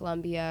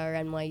Columbia or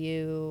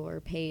NYU or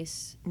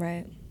Pace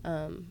Right.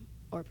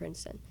 or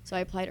Princeton. So I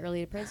applied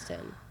early to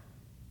Princeton.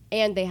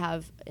 And they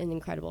have an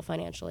incredible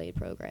financial aid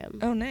program.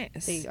 Oh,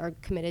 nice. They are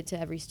committed to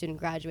every student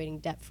graduating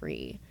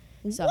debt-free.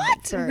 So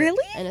What? for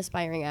Really? an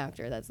aspiring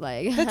actor, that's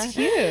like... That's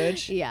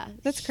huge. Yeah.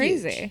 That's huge,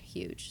 crazy.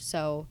 Huge.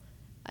 So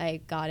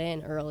I got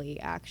in early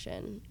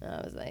action.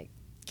 I was like,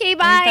 okay,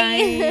 bye.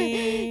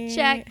 Bye.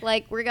 Check.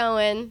 Like, we're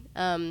going.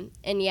 And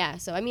yeah,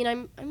 so I mean,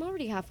 I'm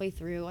already halfway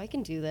through. I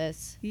can do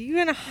this. You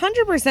can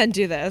 100%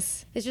 do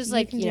this. It's just You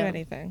like, can you do know,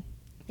 anything.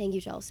 thank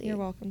you, Chelsea. You're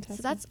welcome, Tessa.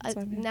 So that's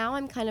why I'm here. now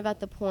I'm kind of at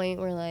the point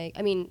where like,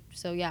 I mean,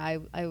 so yeah,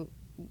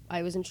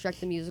 I was in Shrek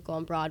the Musical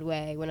on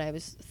Broadway when I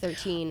was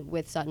 13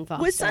 with Sutton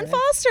Foster. With Sutton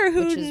Foster,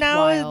 who which is now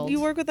wild. you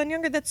work with on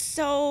Younger. That's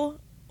so,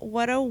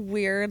 what a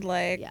weird,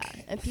 like, Yeah,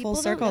 and people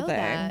full circle don't know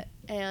thing. that.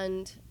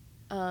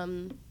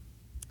 And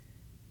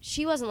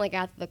she wasn't like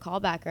at the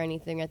callback or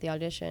anything at the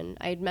audition.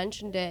 I had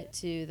mentioned it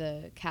to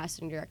the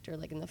casting director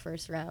like in the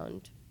first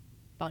round,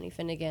 Bonnie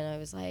Finnegan. I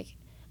was like,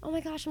 "Oh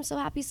my gosh, I'm so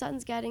happy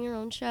Sutton's getting her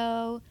own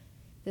show.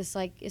 This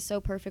like is so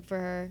perfect for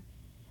her."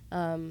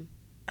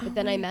 But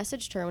then I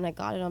messaged her when I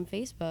got it on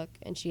Facebook,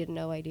 and she had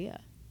no idea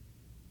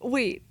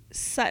Wait,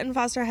 Sutton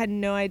Foster had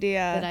no idea.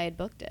 that I had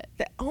booked it.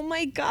 Oh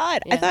my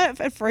God. Yeah. I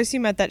thought at first you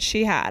meant that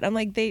she had. I'm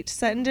like,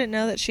 Sutton didn't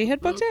know that she had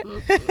booked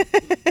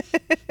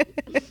it?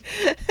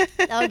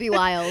 That would be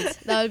wild.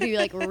 That would be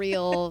like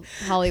real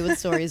Hollywood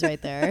stories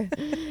right there.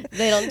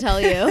 They don't tell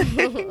you.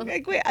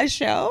 Like, wait, a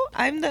show?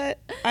 I'm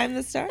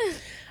the star?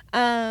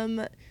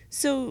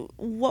 So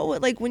what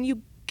would, like, when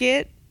you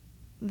get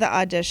the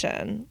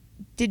audition,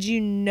 did you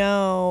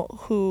know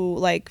who,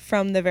 like,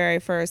 from the very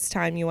first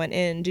time you went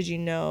in, did you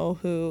know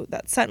who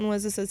that Sutton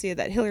was associated,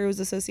 that Hillary was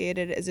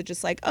associated? Is it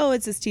just like, oh,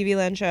 it's this TV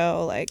Land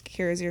show, like,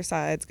 here's your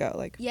sides, go,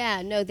 like?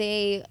 Yeah, no,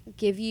 they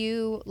give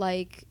you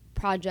like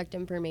project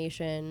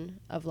information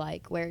of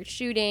like where it's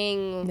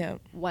shooting, Yeah.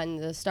 when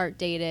the start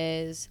date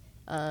is,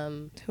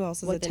 Who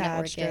else is what the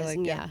network attached? is, Or, like,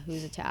 and yeah,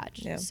 who's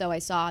attached. Yeah. So I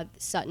saw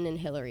Sutton and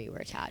Hillary were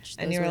attached.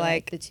 And Those you were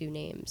like, the two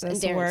names.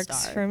 This and Darren works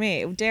Star. for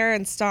me.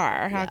 Darren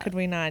Star. How Yeah. could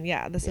we not?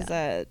 Yeah, this is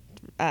a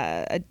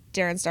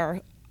Darren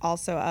Star,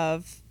 also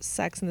of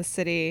Sex and the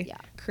City Yeah.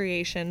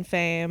 creation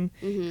fame,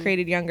 Mm-hmm.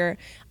 created Younger.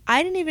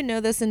 I didn't even know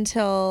this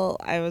until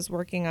I was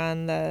working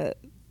on the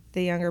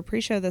Younger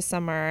pre-show this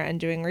summer and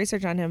doing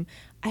research on him.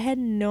 I had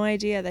no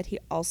idea that he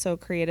also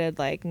created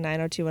like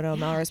 90210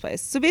 Melrose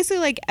Place. So basically,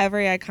 like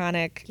every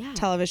iconic Yeah.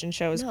 television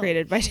show was No,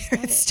 created by he's done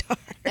Darren it. Star.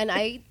 And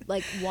I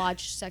like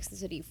watched Sex and the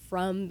City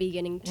from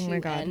beginning Oh my to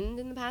God. end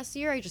in the past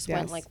year. I just Yes.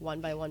 went like one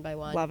by one by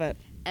one. Love it.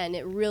 And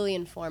it really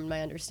informed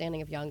my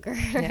understanding of Younger.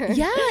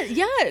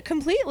 Yeah,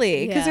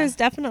 completely. Because Yeah. there's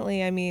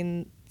definitely, I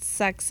mean,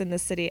 Sex in the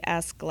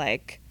City-esque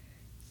like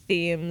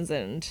themes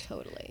and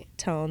Totally.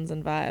 tones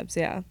and vibes.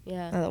 Yeah.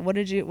 Yeah. What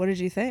did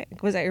you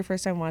think? Was that your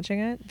first time watching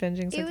it,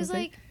 binging Sex It and was the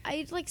City? like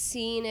I'd like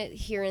seen it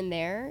here and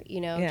there,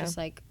 you know, Yeah. just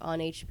like on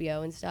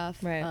HBO and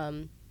stuff. Right.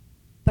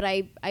 But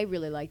I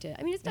really liked it.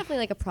 I mean, it's definitely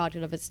like a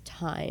product of its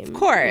time. Of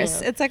course,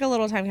 you know. it's like a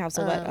little time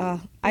capsule, but I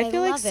I feel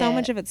like love so it.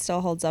 much of it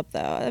still holds up, though.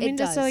 I mean,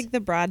 just does. like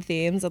the broad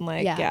themes and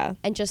like yeah,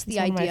 And just the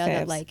It's one of my idea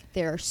that faves. like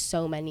there are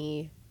so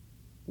many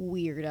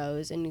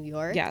weirdos in New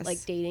York. Yes.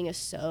 Like dating is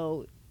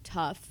so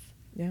tough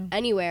yeah.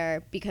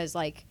 anywhere because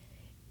like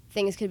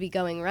things could be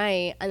going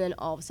right and then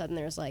all of a sudden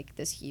there's like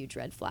this huge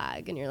red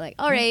flag and you're like,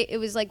 all right, it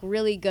was like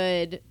really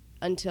good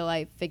until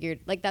I figured,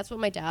 like that's what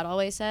my dad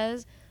always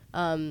says.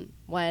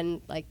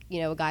 When like,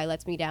 you know, a guy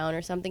lets me down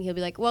or something, he'll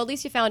be like, well, at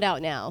least you found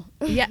out now.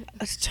 Yeah,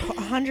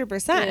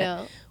 100%. You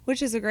know?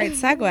 Which is a great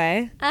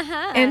segue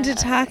Uh-huh. into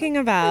talking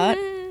about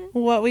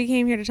what we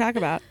came here to talk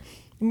about.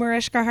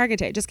 Mariska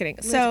Hargitay. Just kidding.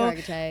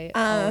 Mariska Hargitay,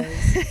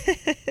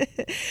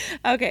 always.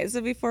 Okay,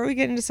 so before we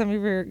get into some of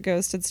your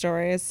ghosted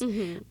stories,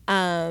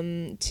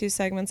 two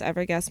segments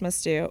every guest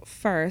must do.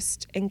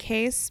 First, in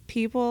case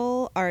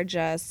people are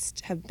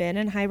just have been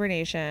in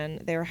hibernation,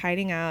 they were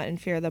hiding out in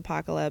fear of the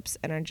apocalypse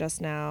and are just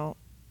now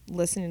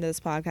listening to this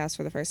podcast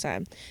for the first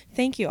time.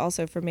 Thank you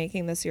also for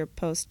making this your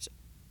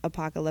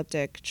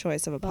post-apocalyptic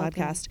choice of a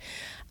Welcome. podcast.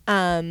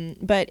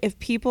 But if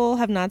people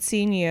have not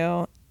seen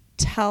you,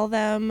 tell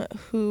them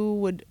who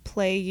would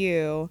play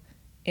you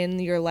in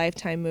your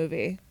Lifetime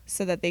movie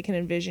so that they can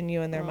envision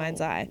you in their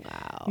mind's eye.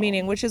 Wow.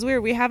 Meaning, which is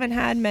weird. We haven't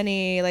had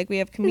many, like we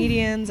have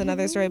comedians and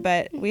other story,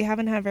 but we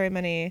haven't had very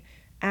many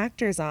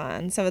actors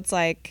on. So it's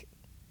like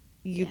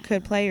you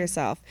could play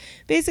yourself.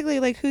 Basically,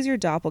 like, who's your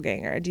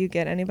doppelganger? Do you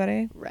get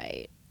anybody?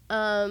 Right.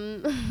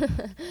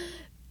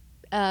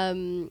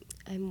 I'm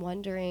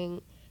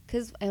wondering,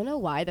 because I don't know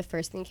why the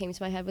first thing that came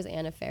to my head was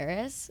Anna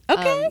Faris.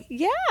 Okay,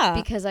 yeah.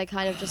 Because I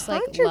kind of just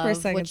like 100%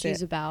 love can what see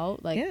she's it.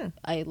 about. Like, Yeah.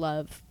 I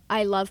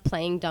love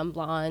playing dumb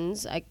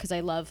blondes because I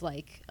love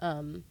like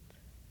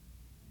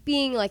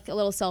being like a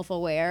little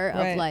self-aware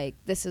Right. of like,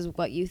 this is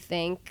what you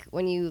think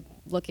when you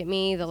look at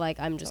me, that like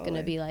I'm just gonna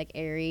Totally. be like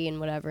airy and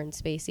whatever and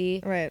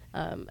spacey. Right.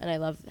 And I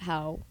love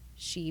how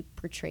she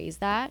portrays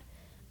that.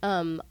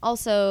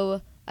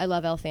 Also, I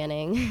love Elle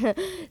Fanning,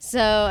 so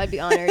I'd be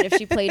honored if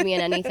she played me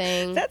in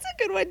anything. That's a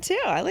good one too.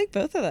 I like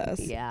both of those.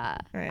 Yeah.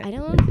 Right. I'm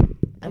Oh my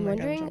God,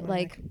 wondering, John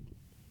like,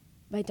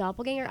 my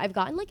doppelganger, I've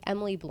gotten, like,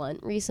 Emily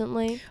Blunt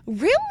recently.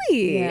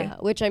 Really? Yeah.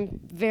 Which I'm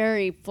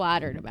very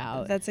flattered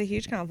about. That's a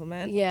huge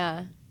compliment.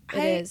 Yeah,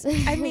 it is.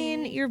 I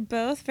mean, you're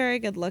both very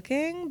good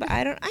looking, but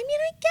I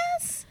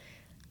guess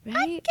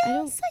right?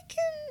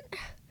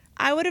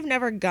 I would have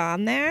never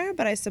gone there,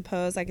 but I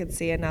suppose I could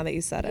see it now that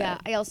you said Yeah,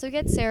 it. I also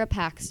get Sarah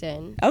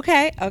Paxton.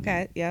 Okay.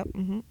 Yep.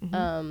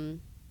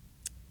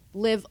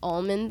 Liv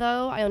Ullmann,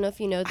 though, I don't know if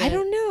you know that. I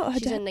don't know.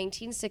 She's a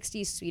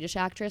 1960s Swedish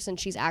actress, and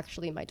she's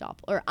actually my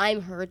or I'm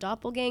her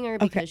doppelganger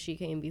because she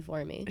came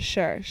before me.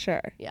 Sure.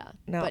 Yeah.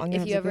 No, But I'm if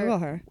gonna you have to ever, Google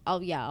her.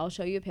 I'll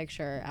show you a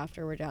picture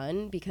after we're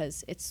done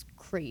because it's Oh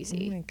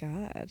crazy. my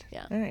God.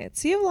 Yeah. All right.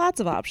 So you have lots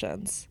of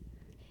options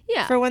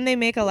Yeah. for when they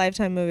make a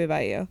Lifetime movie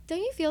about you. Don't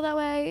you feel that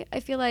way?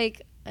 I feel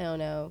like, I don't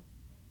know,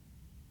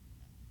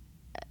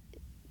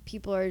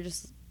 people are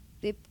just,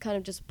 they kind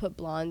of just put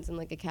blondes in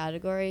like a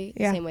category,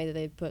 Yeah. the same way that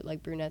they put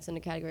like brunettes in a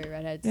category,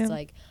 redheads. Yeah. It's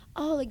like,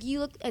 oh, like you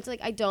look, it's like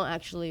I don't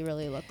actually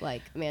really look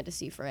like Amanda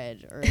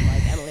Seyfried or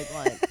like Emily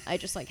Blunt. I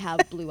just like have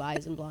blue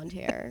eyes and blonde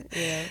hair,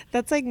 you know?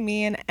 That's like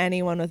me and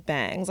anyone with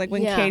bangs. Like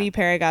when Yeah. Katy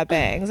Perry got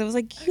bangs, it was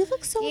like, you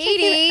look so much like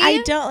Katy!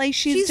 I don't like.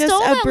 She's She just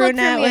stole that a look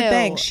brunette from with you.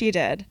 bangs. She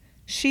did.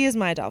 She is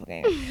my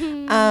doppelganger.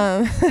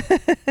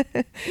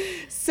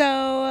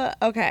 So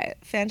okay,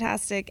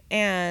 fantastic.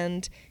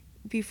 And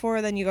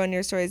before then, you go into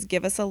your stories.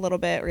 Give us a little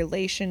bit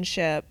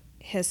relationship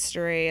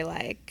history,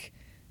 like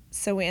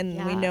so we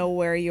Yeah. know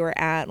where you were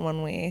at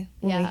when we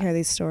Yeah. hear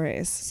these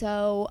stories.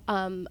 So,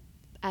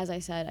 as I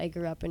said, I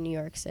grew up in New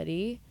York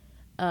City,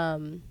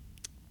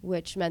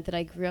 which meant that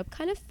I grew up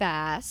kind of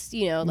fast.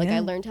 You know, like Yeah. I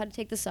learned how to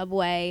take the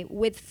subway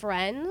with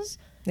friends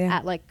Yeah.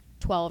 at like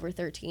 12 or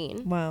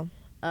 13. Wow.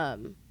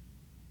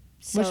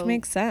 So Which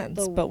makes sense.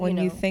 the- But when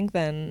you you know, think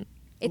then,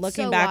 it's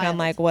looking so back on wild.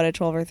 like what a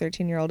 12 or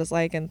 13-year-old is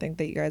like and think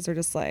that you guys are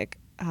just like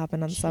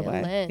hopping on the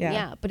subway. chillin'.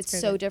 Yeah, but that's it's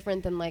crazy. so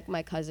different than like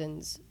my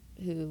cousins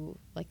who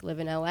like live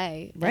in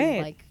LA Right.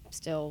 and like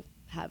still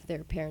have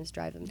their parents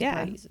drive them to Yeah.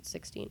 parties at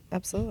 16.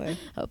 Absolutely.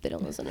 Hope they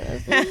don't listen to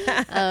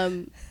this.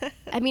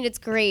 I mean, it's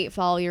great.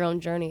 Follow your own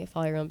journey.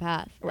 Follow your own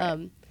path.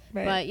 Right.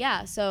 Right. But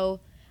yeah,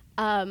 so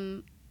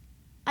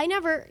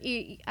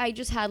I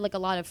just had like a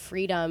lot of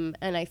freedom,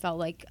 and I felt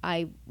like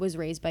I was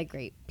raised by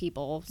great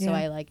people, so Yeah.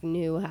 I like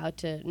knew how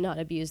to not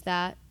abuse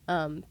that.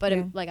 But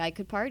Yeah. like I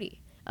could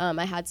party.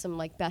 I had some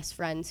like best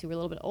friends who were a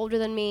little bit older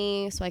than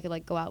me, so I could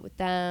like go out with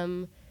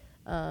them.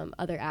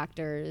 Other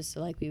actors,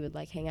 so like we would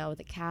like hang out with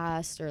the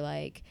cast, or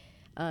like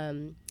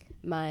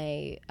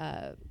my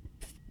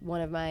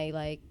one of my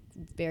like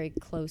very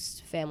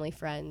close family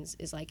friends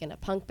is like in a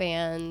punk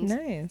band.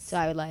 Nice. So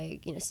I would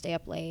like, you know, stay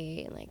up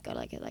late and like go to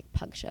like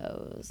punk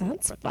shows. in, like,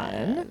 That's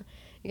Brooklyn. fun.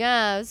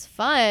 Yeah, it was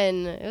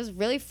fun. It was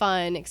really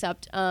fun,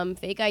 except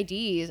fake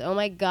IDs. Oh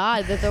my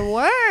God, they're the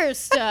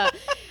worst.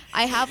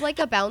 I have like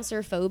a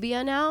bouncer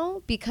phobia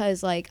now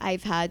because like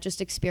I've had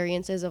just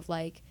experiences of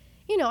like,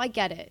 you know, I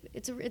get it.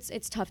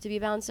 It's tough to be a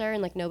bouncer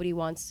and like nobody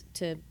wants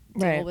to deal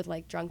Right. with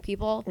like drunk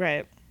people.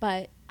 Right.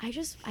 But I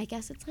guess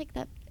it's like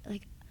that,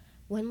 like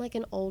when like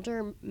an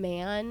older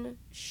man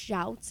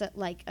shouts at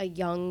like a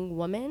young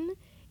woman,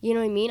 you know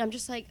what I mean? I'm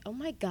just like, oh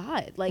my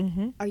God, like,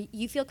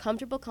 you feel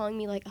comfortable calling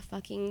me like a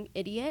fucking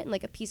idiot and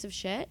like a piece of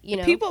shit? You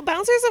know,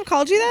 Bouncers have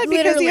called you that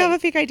because Literally. you have a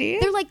fake ID?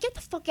 they're like, get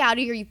the fuck out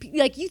of here. You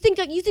think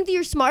that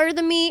you're smarter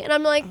than me, and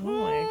I'm like, Oh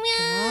my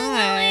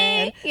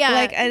really? God. Yeah,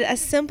 Like a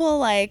simple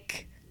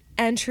like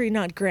entry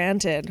not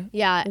granted.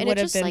 yeah, and would it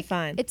have just been like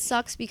fine. it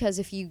sucks because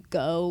if you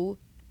go,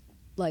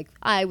 like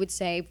I would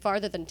say,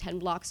 farther than 10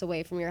 blocks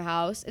away from your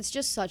house, it's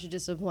just such a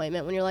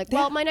disappointment when you're like,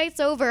 well, my night's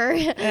over.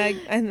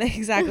 And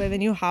exactly. Then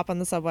you hop on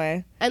the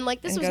subway. And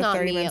like this And was go not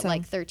 30 me minutes at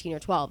like home. 13 or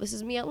 12. This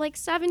is me at like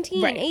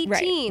 17, Right,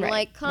 18. right,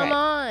 like, come right.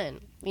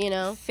 on, you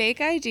know? Fake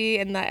ID,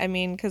 and that, I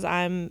mean, because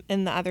I'm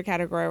in the other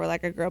category where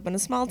like I grew up in a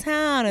small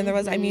town, and there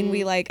was, I mean,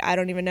 we like, I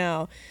don't even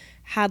know,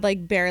 had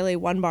like barely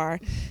one bar.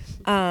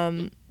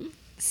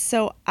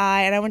 So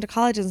I went to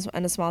college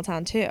in a small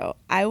town too.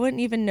 I wouldn't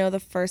even know the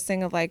first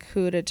thing of like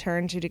who to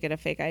turn to get a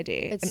fake ID.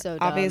 It's And so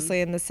dumb. obviously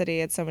in the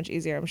city it's so much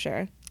easier, I'm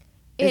sure.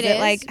 It it is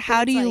like,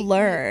 how but do it's you like,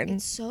 learn?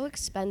 It's so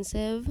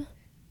expensive.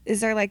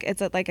 Is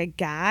it like a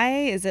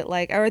guy? Is it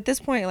like, or at this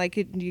point, like,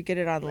 could you get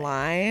it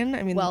online?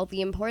 I mean, Well,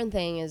 the important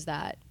thing is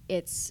that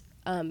it's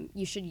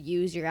you should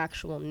use your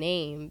actual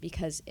name,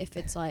 because if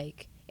it's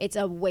like, it's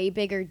a way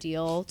bigger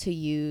deal to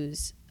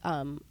use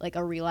like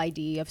a real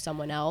ID of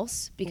someone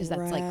else, because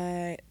that's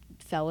like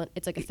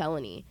it's like a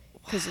felony,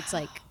 because it's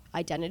like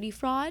identity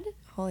fraud.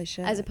 Holy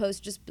shit. As opposed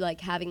to just like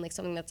having like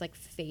something that's like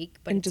fake,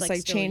 but and it's just like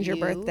like still change your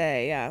you.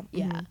 birthday. Yeah.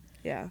 Yeah.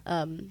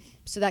 Yeah.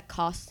 So that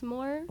costs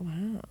more.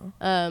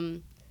 Wow.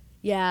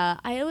 Yeah,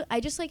 I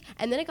just like,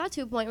 and then it got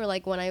to a point where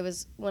like when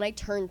I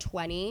turned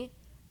 20,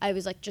 I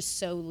was like just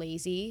so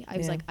lazy. I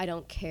was like, I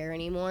don't care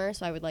anymore.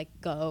 So I would like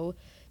go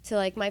to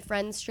like my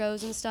friends'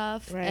 shows and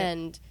stuff,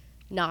 and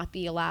not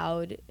be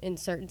allowed in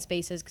certain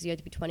spaces because you had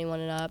to be 21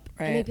 and up.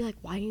 And they'd be like,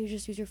 why don't you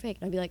just use your fake?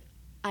 And I'd be like,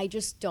 I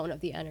just don't have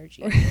the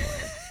energy anymore.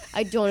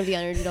 I don't have the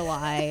energy to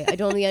lie. I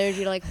don't have the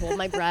energy to like hold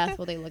my breath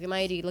while they look at my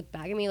ID, look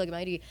back at me, look at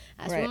my ID,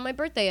 ask me when my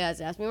birthday is,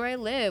 ask me where I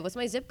live, what's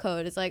my zip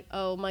code. It's like,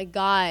 oh my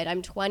God,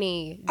 I'm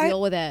 20.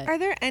 Deal with it. Are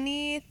there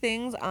any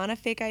things on a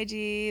fake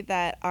ID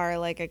that are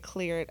like a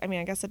clear? I mean,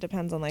 I guess it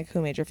depends on like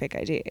who made your fake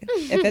ID.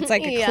 If it's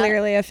like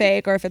clearly a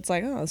fake, or if it's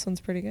like, oh, this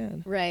one's pretty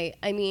good. Right.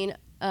 I mean,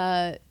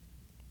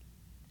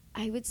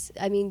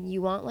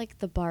 you want like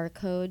the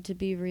barcode to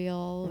be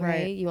real,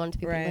 right? You want it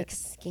to be like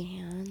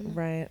scan.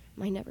 Right.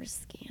 Mine never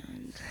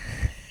scanned.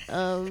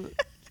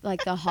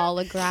 Like the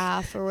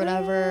holograph or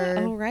whatever.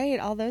 Oh, right.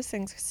 All those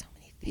things. Are so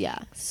many things. Yeah,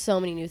 so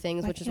many new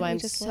things, which is why I'm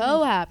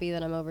so happy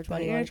that I'm over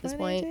 21 at this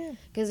point,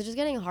 because it's just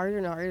getting harder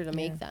and harder to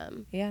make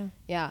them. Yeah.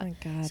 Yeah. Oh my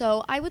God.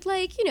 So I would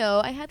like,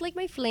 I had like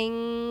my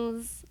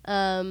flings.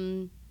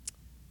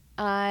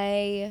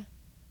 I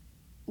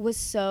was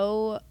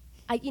so...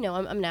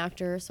 I'm an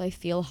actor, so I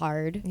feel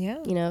hard.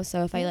 Yeah.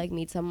 So if I like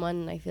meet someone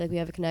and I feel like we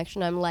have a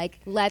connection, I'm like,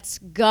 let's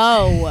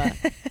go.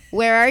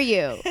 Where are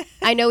you?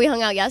 I know we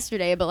hung out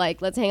yesterday, but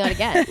like, let's hang out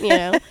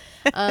again.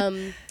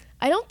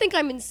 I don't think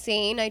I'm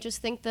insane. I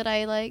just think that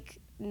I like,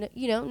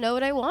 know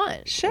what I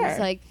want. Sure. It's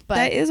like, but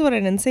that is what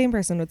an insane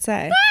person would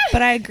say.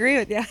 But I agree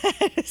with you.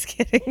 Just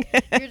kidding.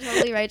 You're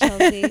totally right,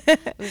 Chelsea.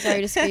 I'm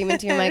sorry to scream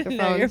into your microphone.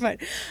 No, you're fine.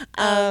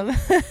 So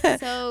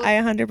I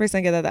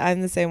 100% get that.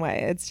 I'm the same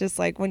way. It's just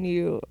like when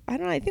I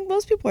don't know, I think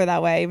most people are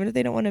that way, even if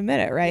they don't want to admit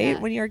it, right? Yeah.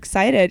 When you're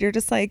excited, you're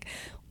just like,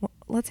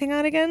 let's hang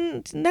out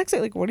again next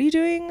week. Like, what are you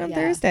doing on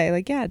Thursday?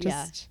 Like,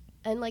 just...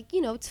 And like,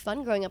 it's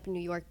fun growing up in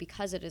New York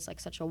because it is like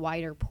such a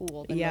wider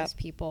pool than most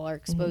people are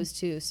exposed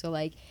to. So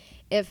like,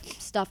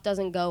 if stuff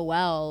doesn't go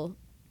well,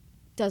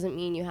 doesn't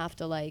mean you have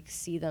to like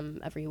see them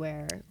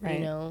everywhere,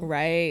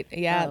 Right.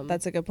 Yeah,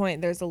 that's a good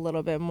point. There's a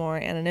little bit more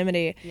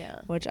anonymity,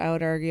 which I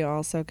would argue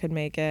also could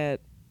make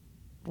it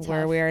tough.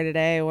 Where we are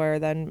today, where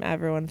then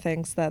everyone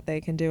thinks that they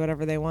can do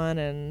whatever they want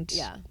and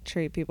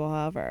treat people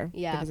however,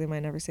 because they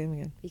might never see them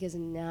again. Because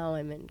now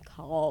I'm in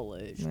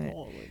college,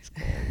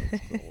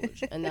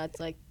 and that's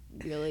like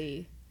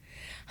really...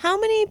 How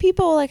many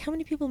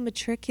people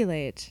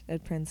matriculate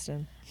at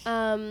Princeton?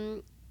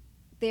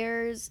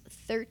 There's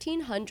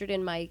 1,300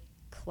 in my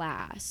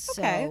class,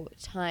 so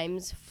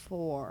times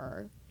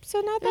 4. So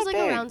not there's that like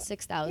big. around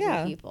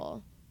 6,000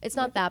 people. It's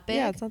not that big.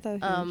 Yeah, it's not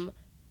that huge.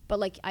 But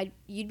like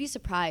you'd be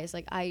surprised.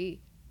 Like I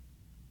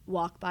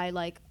walk by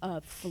like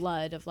a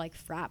flood of like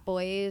frat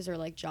boys or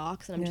like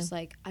jocks, and I'm just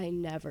like, I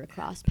never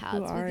crossed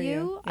paths with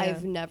you.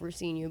 I've never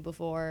seen you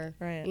before.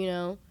 Right.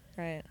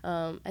 Right.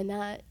 And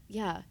that,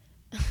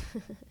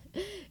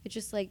 it's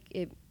just like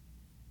it.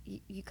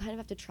 You kind of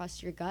have to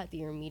trust your gut that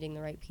you're meeting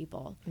the right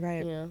people.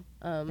 Right.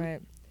 Right.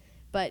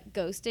 But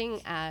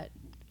ghosting at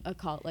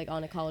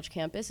on a college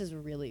campus is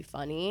really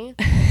funny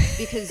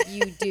because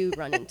you do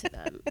run into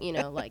them.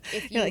 Like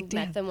if you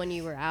met them when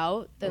you were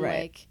out, then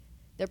like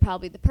they're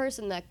probably the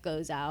person that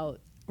goes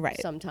out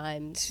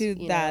sometimes to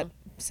that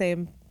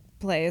same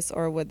place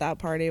or with that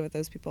party with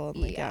those people.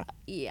 And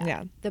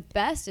yeah. The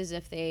best is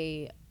if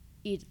they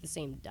eat at the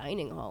same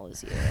dining hall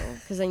as you,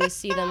 because then you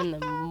see them in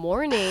the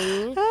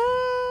morning.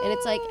 And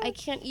it's like, I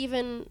can't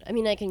even,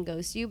 I can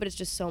ghost you, but it's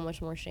just so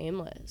much more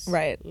shameless.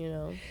 Right.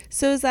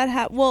 So is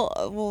that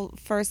well,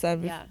 first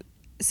then.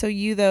 So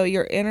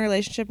you're in a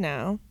relationship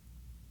now.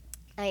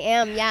 I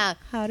am, yeah.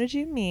 How did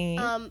you meet?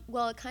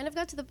 Well, it kind of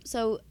got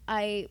to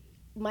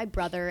my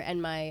brother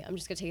and I'm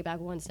just going to take it back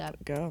one step.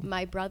 Go.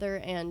 My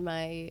brother and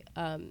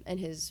and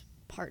his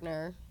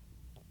partner,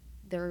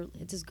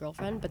 it's his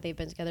girlfriend, but they've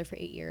been together for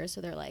 8 years.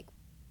 So they're like,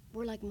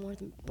 we're like more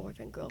than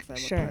boyfriend,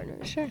 girlfriend, we're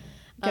partners. Sure.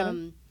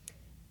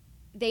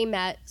 They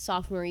met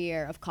sophomore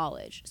year of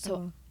college.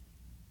 So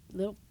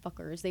little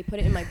fuckers, they put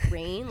it in my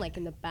brain, like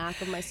in the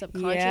back of my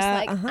subconscious,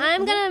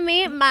 I'm gonna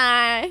meet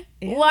my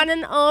one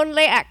and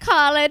only at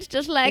college,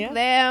 just like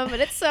them,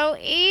 but it's so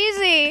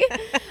easy.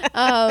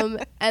 And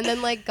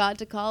then like got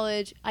to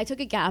college, I took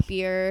a gap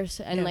year,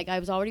 and like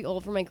I was already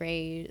old for my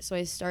grade, so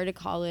I started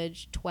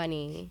college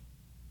 20.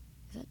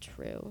 Is that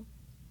true?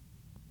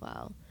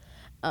 Wow.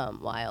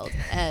 Wild.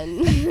 And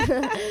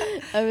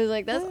I was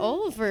like, that's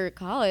old for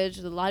college.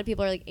 A lot of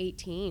people are like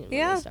 18 when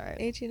they start.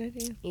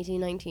 18,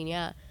 19,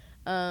 yeah.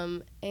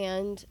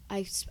 And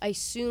I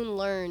soon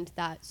learned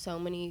that so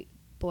many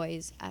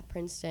boys at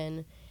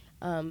Princeton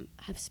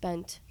have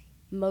spent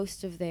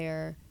most of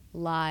their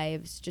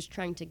lives just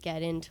trying to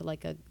get into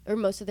like or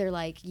most of their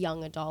like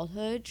young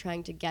adulthood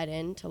trying to get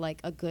into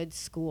like a good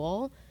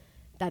school,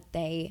 that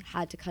they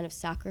had to kind of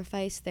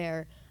sacrifice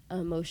their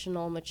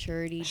emotional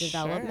maturity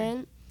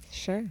development.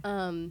 Sure.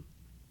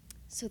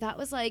 So that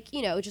was like,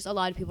 you know, just a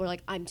lot of people are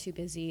like, I'm too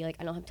busy, like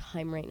I don't have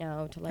time right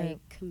now to like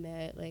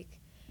commit, like,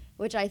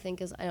 which I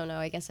think is, I don't know,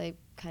 I guess I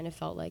kind of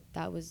felt like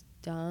that was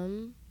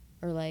dumb,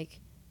 or like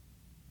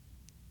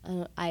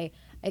I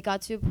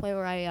got to a point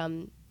where I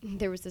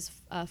there was this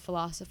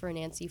philosopher,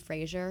 Nancy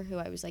Fraser, who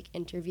I was like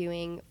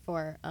interviewing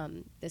for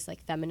this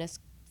like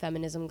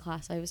feminism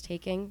class I was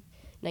taking,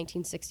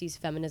 1960s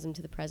feminism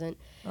to the present.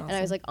 Awesome. And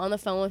I was like on the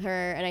phone with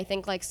her, and I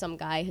think like some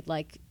guy had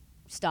like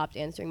stopped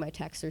answering my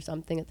texts or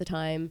something at the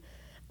time.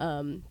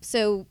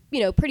 So, you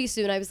know, pretty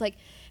soon I was like,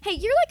 hey,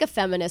 you're like a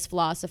feminist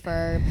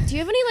philosopher. Do you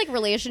have any like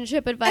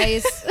relationship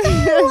advice?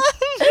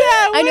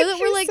 I know that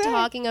we're like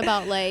talking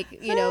about like,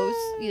 you know,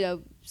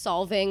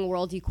 solving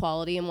world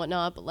equality and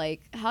whatnot, but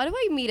like, how do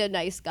I meet a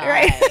nice guy?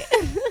 Right. How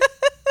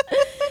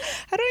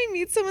do I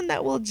meet someone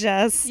that will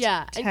just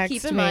and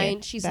keep in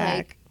mind, she's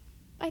back.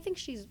 Like, I think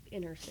she's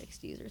in her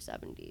 60s or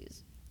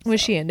 70s. Was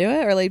she into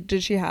it, or like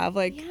did she have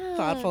like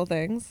thoughtful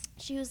things?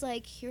 She was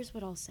like, here's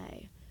what I'll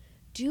say.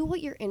 Do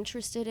what you're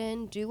interested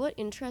in, do what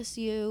interests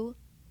you,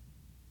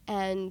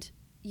 and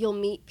you'll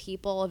meet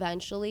people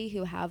eventually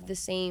who have the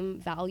same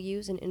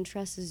values and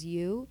interests as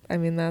you. I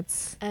mean,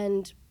 that's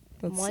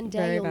one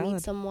day you'll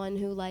meet someone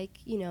who like,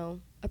 you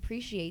know,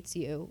 appreciates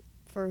you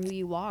for who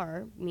you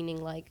are,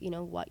 meaning like, you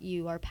know, what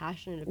you are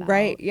passionate about.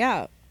 Right,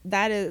 yeah.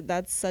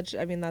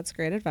 That's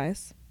great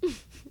advice.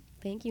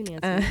 Thank you,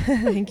 Nancy.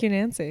 Thank you,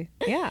 Nancy.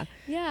 Yeah.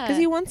 Yeah. Because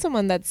you want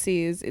someone that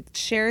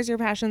shares your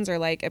passions, or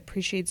like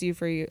appreciates you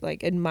for you,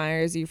 like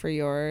admires you for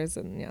yours,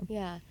 and yeah.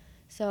 Yeah.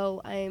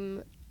 So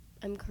I'm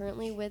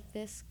currently with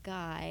this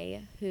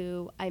guy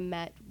who I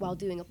met while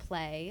doing a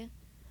play.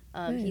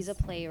 Nice. He's a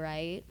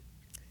playwright.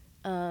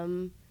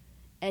 And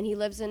he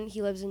lives in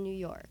New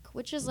York,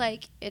 which is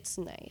like, it's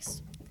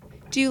nice.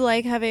 Do you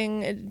like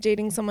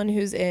dating someone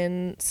who's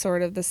in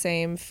sort of the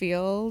same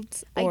field?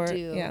 Or, I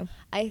do. Yeah.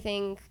 I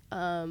think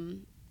I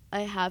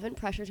haven't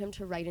pressured him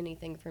to write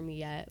anything for me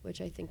yet,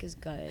 which I think is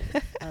good,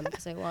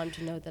 because I want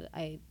him to know that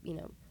I, you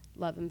know,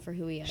 love him for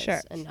who he is,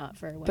 and not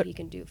for what he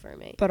can do for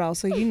me. But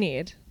also you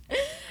need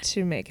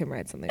to make him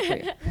write something for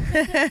you.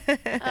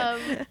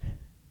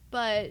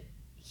 But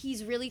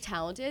he's really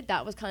talented.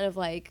 That was kind of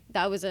like,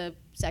 that was a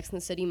Sex and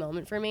the City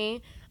moment for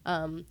me,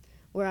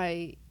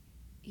 where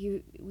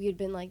we had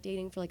been like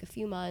dating for like a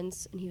few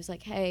months, and he was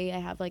like, hey, I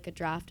have like a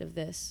draft of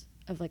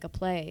like a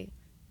play.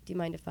 Do you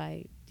mind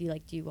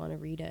do you want to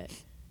read it?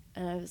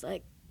 And I was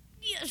like,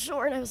 yeah,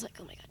 sure. And I was like,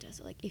 oh my God,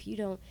 Tessa, like if you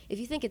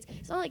think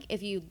it's not like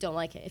if you don't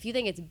like it. If you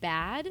think it's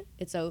bad,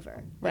 it's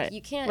over. Like, right.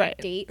 You can't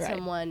date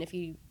someone if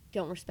you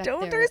don't respect their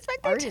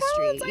artistry.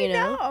 Talents, you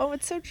know? Oh,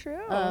 it's so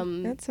true.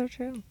 That's so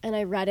true. And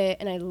I read it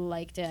and I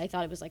liked it. I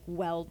thought it was like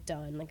well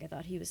done. Like I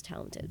thought he was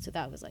talented. So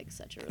that was like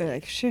such a relief.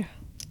 Like, sure.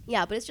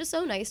 Yeah, but it's just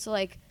so nice to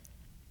like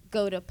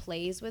go to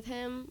plays with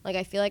him. Like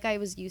I feel like I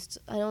was used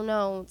to, I don't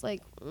know, it's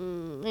like I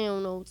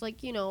don't know, it's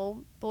like, you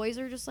know, boys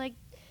are just like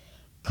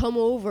come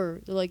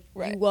over, they're like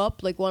you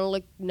up, like want to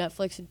like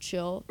Netflix and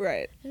chill,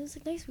 right? And it was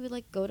like nice, we would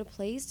like go to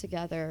plays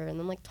together and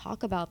then like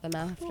talk about them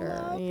after.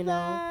 Love you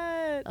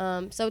know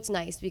that. So it's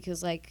nice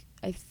because like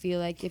I feel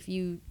like if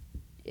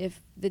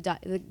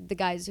the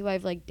guys who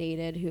I've like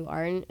dated who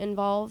aren't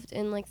involved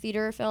in like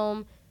theater or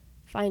film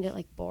find it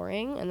like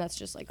boring, and that's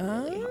just like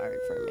really hard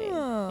for me.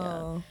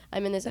 Yeah.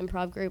 I'm in this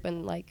improv group,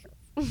 and like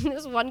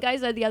this one guy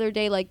said the other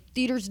day, like,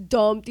 theater's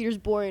dumb, theater's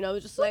boring. I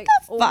was just like,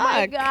 oh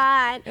my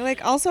God. You're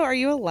like, also, are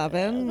you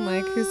 11?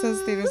 Like, who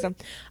says theater's dumb?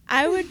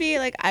 I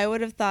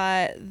would have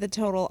thought the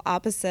total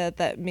opposite,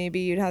 that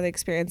maybe you'd have the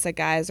experience that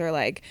guys are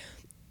like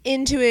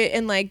into it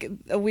in like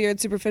a weird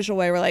superficial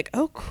way. We're like,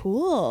 oh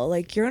cool,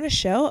 like you're in a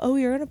show, oh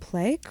you're in a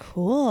play,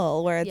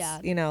 cool, where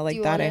it's you know,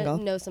 like, that angle.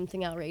 Know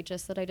something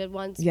outrageous that I did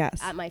once?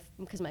 Yes.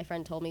 Because my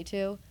friend told me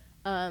to.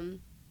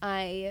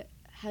 I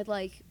had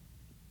like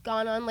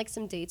gone on like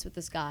some dates with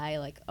this guy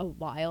like a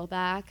while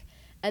back,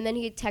 and then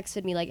he had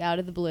texted me like out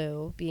of the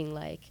blue being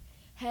like,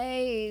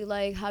 hey,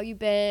 like how you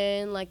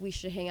been, like we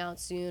should hang out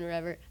soon or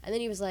whatever. And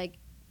then he was like,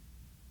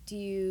 do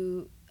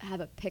you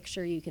have a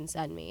picture you can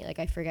send me, like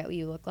I forget what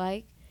you look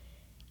like.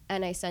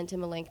 And I sent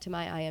him a link to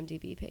my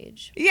IMDb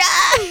page. Yeah.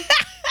 I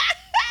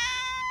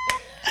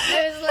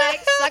was like,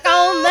 suck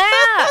on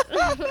that.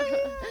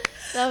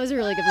 That was a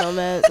really good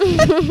moment.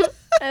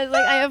 I was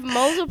like, I have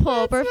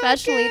multiple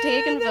professionally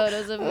taken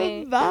photos of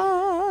me.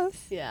 Boss.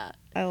 Yeah.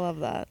 I love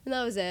that. And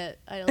that was it.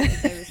 I don't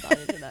think I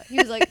responded to that. He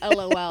was like,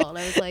 LOL. And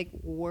I was like,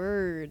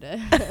 word.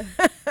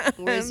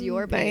 Where's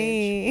your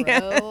page,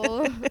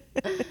 bro?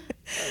 That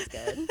was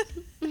good.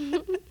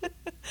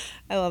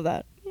 I love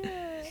that. Yeah.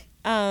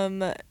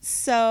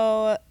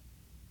 So,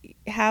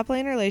 happily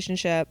in a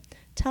relationship.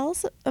 Tell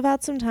us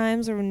about some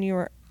times when you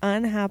were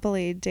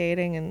unhappily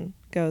dating and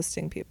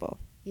ghosting people.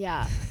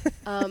 Yeah.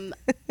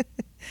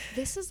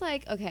 This is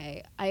like,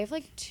 okay, I have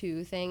like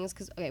two things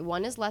because, okay,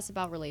 one is less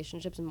about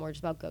relationships and more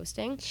just about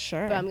ghosting.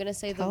 Sure. But I'm going to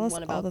say Tell the us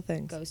one all about the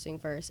things.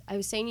 ghosting first. I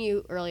was saying to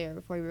you earlier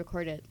before we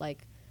recorded,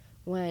 like,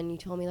 when you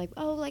told me, like,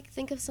 oh, like,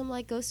 think of some,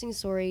 like, ghosting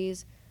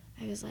stories.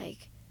 I was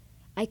like,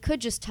 I could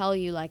just tell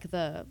you, like,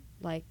 the,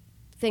 like,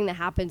 thing that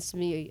happens to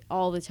me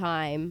all the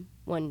time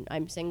when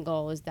I'm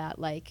single is that,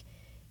 like,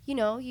 you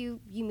know, you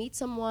meet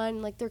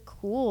someone, like, they're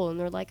cool and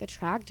they're, like,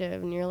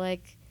 attractive and you're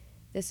like,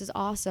 this is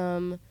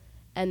awesome.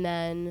 And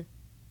then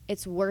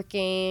it's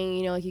working,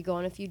 you know, like you go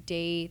on a few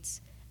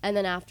dates. And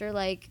then after,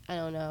 like, I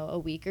don't know, a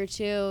week or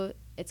two,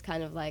 it's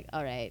kind of like,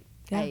 all right,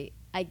 Yeah.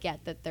 I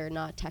get that they're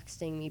not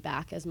texting me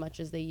back as much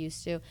as they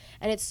used to.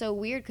 And it's so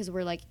weird because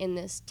we're, like, in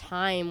this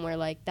time where,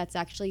 like, that's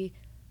actually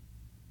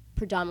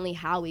predominantly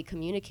how we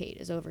communicate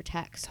is over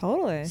text.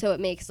 Totally. So it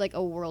makes, like,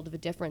 a world of a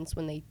difference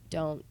when they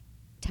don't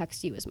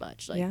text you as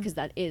much, like, Yeah. because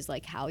that is,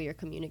 like, how you're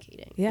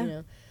communicating. Yeah.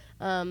 You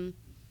know?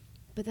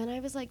 But then I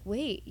was like,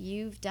 wait,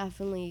 you've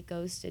definitely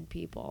ghosted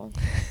people.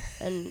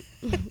 And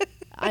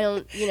I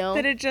don't, you know.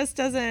 But it just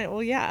doesn't,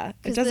 well, yeah. It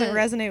 'Cause doesn't the-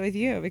 resonate with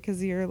you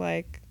because you're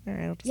like, all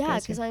right, I'll just Yeah,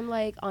 ghost you. because I'm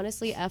like,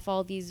 honestly, F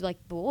all these,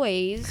 like,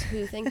 boys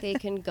who think they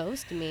can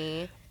ghost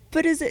me.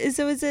 But is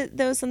it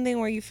though something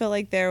where you feel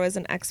like there was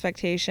an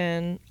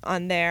expectation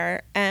on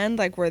their end?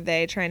 Like, were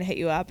they trying to hit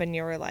you up and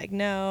you were like,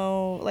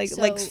 no, like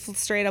So-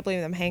 straight up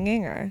leaving them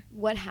hanging, or?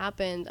 What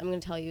happened, I'm going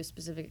to tell you a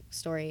specific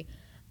story.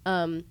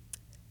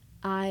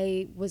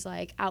 I was,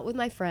 like, out with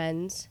my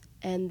friends,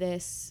 and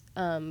this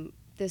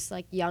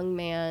like young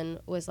man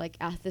was, like,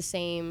 at the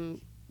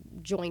same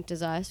joint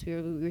as us. We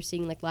were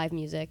seeing, like, live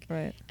music,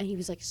 Right. and he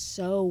was, like,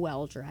 so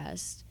well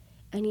dressed.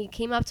 And he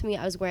came up to me.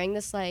 I was wearing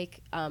this, like,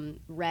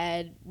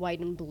 red, white,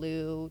 and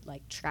blue,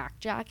 like, track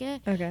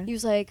jacket. Okay. He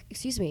was like,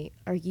 "Excuse me,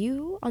 are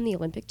you on the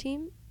Olympic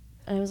team?"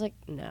 And I was like,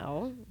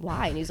 "No,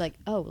 why?" And he was like,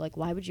 "Oh, like,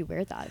 why would you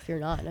wear that if you're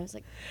not?" And I was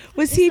like,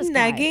 Was "Who's he this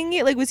guy?" negging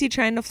you? Like, was he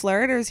trying to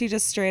flirt, or was he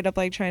just straight up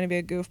like trying to be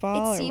a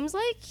goofball? It seems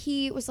like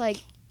he was, like,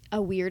 a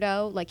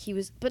weirdo, like, he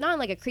was, but not in,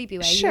 like, a creepy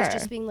way. He Sure. was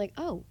just being like,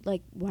 "Oh,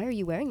 like, why are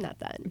you wearing that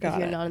then Got if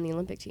you're it. not on the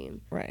Olympic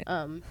team?" Right.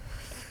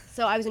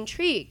 So I was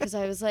intrigued because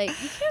I was like,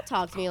 "You can't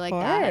talk to me like Of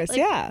that." course, Like,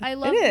 yeah. I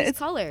love It is. these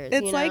colors.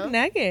 It's you like know?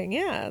 negging,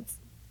 yeah. It's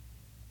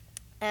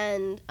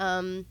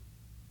And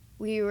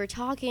we were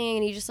talking,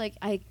 and he just, like,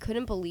 I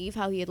couldn't believe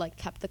how he had, like,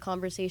 kept the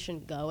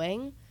conversation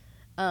going.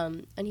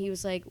 And he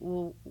was like,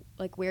 "Well,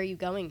 like, where are you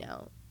going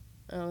now?"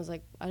 And I was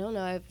like, "I don't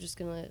know. I'm just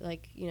gonna,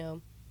 like, you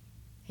know,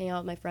 hang out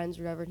with my friends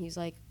or whatever." And he's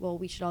like, "Well,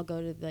 we should all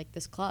go to, like,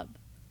 this club."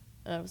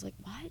 And I was like,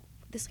 "What?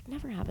 This, like,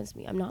 never happens to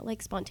me. I'm not,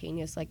 like,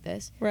 spontaneous like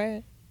this."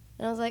 right.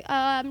 And I was like,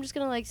 I'm just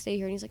gonna, like, stay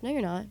here." And he's like, "No,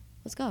 you're not.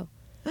 Let's go."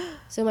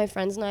 So my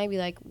friends and I, we,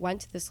 like,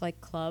 went to this,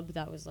 like, club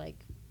that was,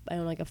 like, I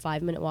don't know, like a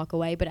 5-minute walk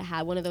away, but it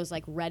had one of those,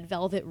 like, red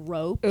velvet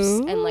ropes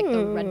and, like,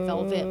 the red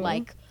velvet,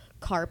 like,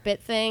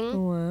 carpet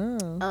thing. Wow.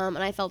 And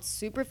I felt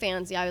super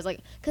fancy. I was like,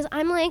 because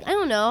I'm like, I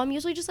don't know, I'm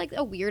usually just, like,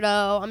 a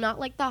weirdo. I'm not,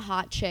 like, the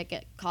hot chick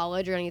at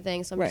college or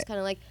anything. So I'm Right. just kind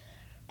of like,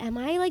 am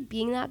I, like,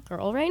 being that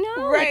girl right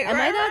now? Right. Like, am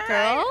I that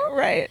girl?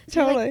 Right.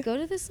 So I, Totally. like, go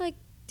to this, like,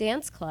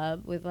 dance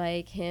club with,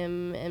 like,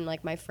 him and,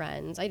 like, my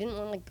friends. I didn't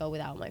want to, like, go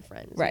without my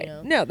friends. Right. You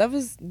know? No, that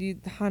was you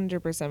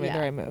 100% made Yeah. the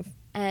right move.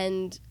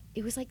 And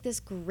it was, like,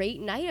 this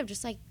great night of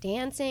just, like,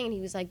 dancing, and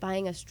he was, like,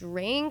 buying us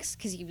drinks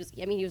because he was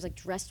like,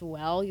 dressed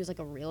well. He was, like,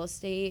 a real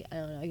estate, I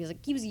don't know,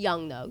 he was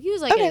young, though. He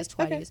was, like, in Okay, his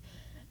 20s.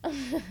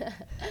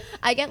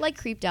 I get, like,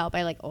 creeped out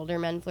by, like, older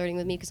men flirting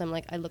with me because I'm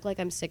like, I look like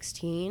I'm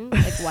 16.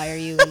 Like, why are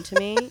you into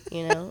me?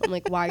 You know? I'm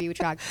like, why are you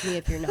attracted to me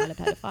if you're not a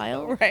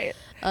pedophile? Right.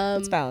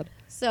 That's valid.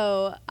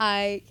 So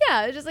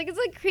it's just, like, it's,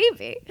 like,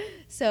 creepy.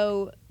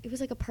 So it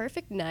was, like, a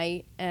perfect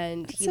night,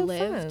 and That's he so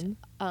lived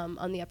fun.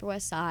 on the Upper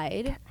West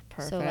Side.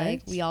 So, like,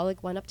 Perfect. we all,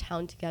 like, went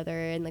uptown together,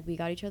 and, like, we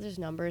got each other's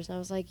numbers, and I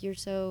was like,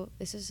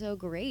 this is so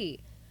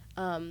great.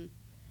 And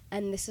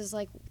this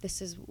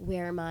is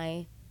where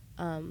my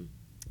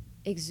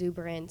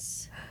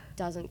exuberance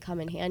doesn't come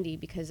in handy,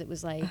 because it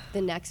was, like,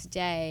 the next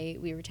day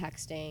we were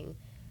texting,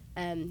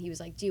 and he was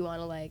like, do you want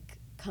to, like,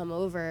 come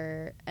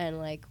over and,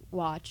 like,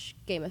 watch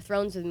Game of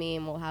Thrones with me,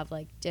 and we'll have,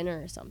 like,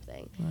 dinner or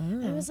something.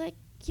 And I was like,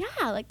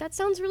 yeah, like, that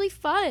sounds really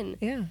fun.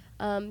 Yeah.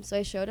 So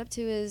I showed up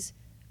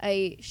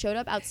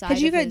outside.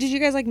 Did you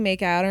guys like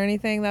make out or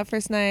anything that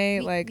first night?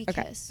 We- like we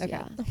okay. kissed, Okay.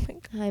 yeah. Oh my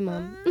God. Hi,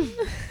 Mom.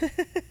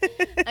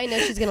 I know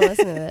she's gonna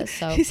listen to this,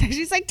 so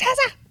She's like,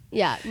 Tessa,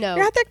 yeah, no.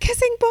 you're out there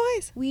kissing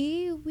boys.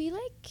 We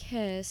like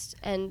kissed,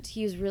 and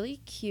he was really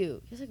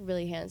cute. He was, like,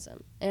 really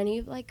handsome, and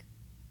he, like,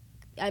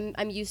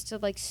 I'm used to,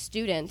 like,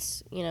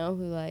 students, you know,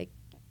 who, like,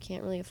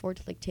 can't really afford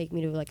to, like, take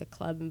me to, like, a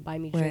club and buy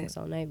me Right. drinks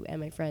all night, and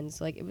my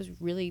friends, like, I was,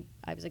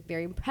 like,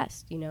 very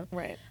impressed, you know.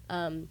 Right.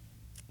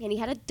 And he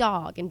had a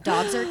dog, and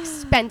dogs are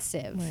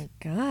expensive. Oh my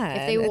God.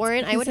 If they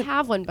weren't, I would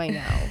have one by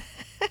now.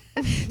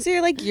 So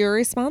you're like, you're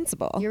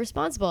responsible. You're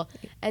responsible.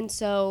 And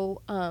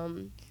so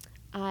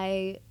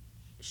I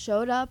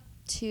showed up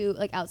to,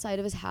 like, outside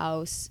of his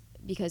house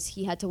because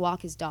he had to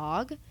walk his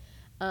dog.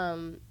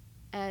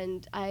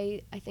 And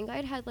I think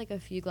I'd had, like, a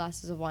few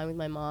glasses of wine with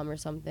my mom or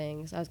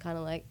something. So I was kind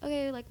of like,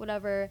 okay, like,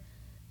 whatever.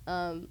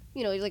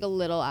 You know, like a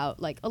little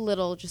out, like a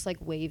little just like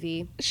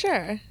wavy.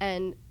 Sure.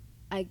 And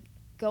I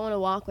go on a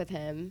walk with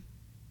him,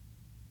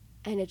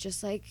 and it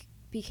just like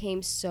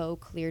became so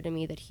clear to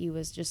me that he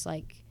was just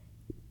like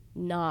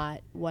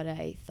not what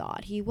I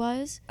thought he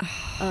was.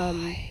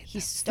 He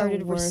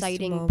started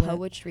reciting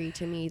poetry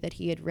to me that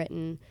he had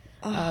written.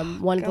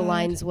 One of the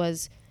lines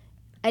was,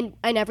 and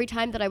every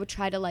time that I would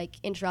try to like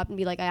interrupt and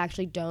be like, I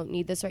actually don't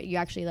need this, right?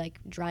 You're actually like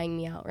drying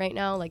me out right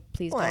now. Like,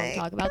 please don't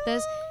talk about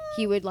this.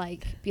 He would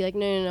like be like,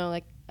 no,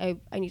 like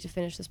I need to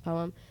finish this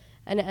poem.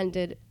 And it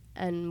ended,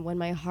 and when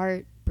my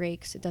heart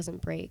breaks, it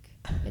doesn't break,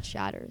 it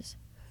shatters.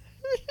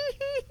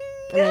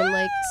 And I'm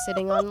like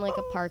sitting on like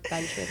a park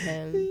bench with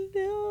him,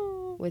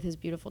 with his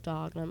beautiful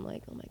dog, and I'm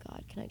like, oh my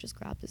God, can I just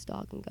grab this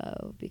dog and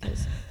go?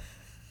 Because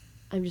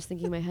I'm just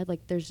thinking in my head,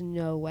 like, there's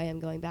no way I'm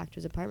going back to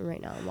his apartment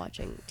right now and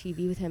watching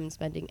TV with him and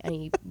spending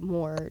any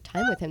more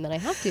time with him than I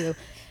have to.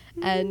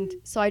 And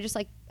so I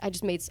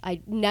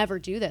never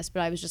do this,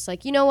 but I was just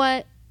like, you know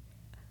what?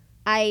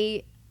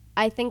 I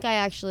think I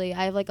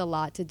have like a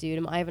lot to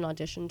do. I have an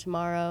audition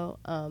tomorrow,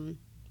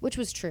 which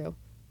was true.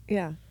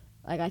 Yeah.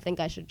 Like, I think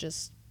I should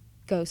just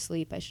go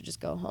sleep. I should just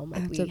go home.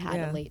 Like, we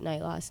had a late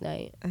night last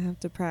night. I have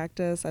to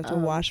practice. I have to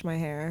wash my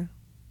hair.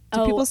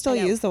 Do people still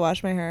use the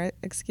wash my hair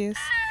excuse?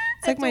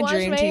 It's like my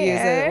dream to use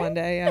it one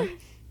day. Yeah.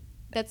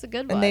 That's a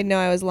good one. And they'd know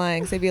I was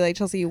lying. So they'd be like,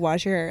 Chelsea, you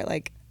wash your hair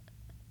like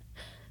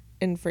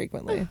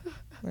infrequently.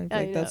 I'd be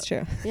like, that's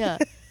true. Yeah.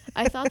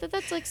 I thought that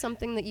that's like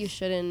something that you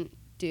shouldn't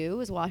do,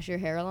 is wash your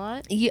hair a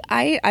lot. Yeah,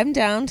 I'm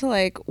down to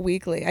like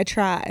weekly. I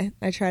try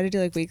to do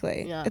like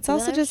weekly. Yeah. It's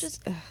also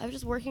just I was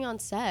just working on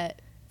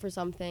set for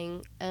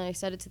something, and I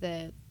said it to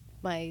the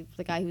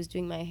guy who was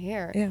doing my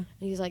hair. Yeah. And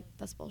he's like,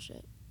 that's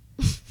bullshit.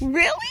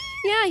 Really?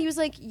 Yeah, he was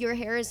like, your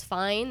hair is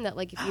fine, that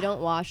like if you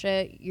don't wash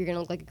it, you're gonna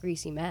look like a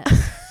greasy mess.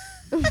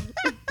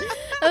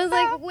 I was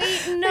like,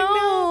 wait,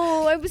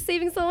 no. I was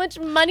saving so much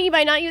money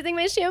by not using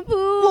my shampoo.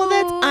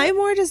 Well, I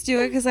more just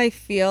do it because I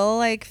feel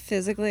like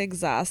physically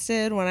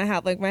exhausted when I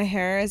have like my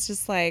hair is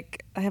just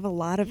like, I have a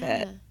lot of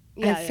it.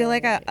 Yeah, I feel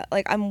like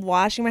I'm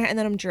washing my hair and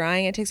then I'm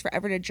drying. It takes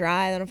forever to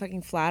dry. Then I'm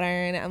fucking flat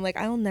iron. I'm like,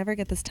 I will never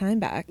get this time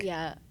back.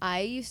 Yeah,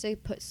 I used to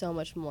put so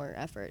much more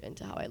effort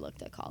into how I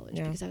looked at college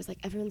because I was like,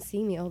 everyone's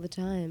seeing me all the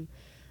time.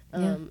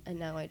 And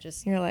now I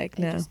just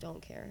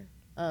don't care.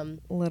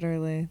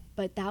 Literally.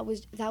 But that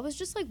was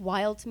just like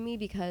wild to me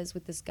because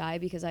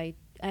I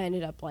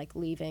ended up like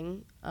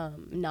leaving,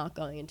 not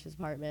going into his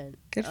apartment.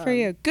 Good for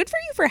you. Good for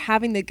you for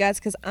having the guts,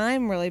 because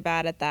I'm really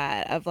bad at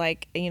that, of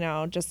like,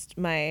 just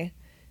my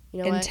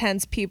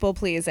intense people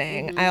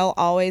pleasing. Mm-hmm. I'll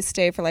always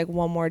stay for like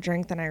one more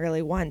drink than I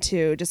really want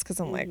to, just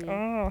because I'm like,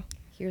 oh.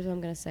 Here's what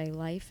I'm going to say.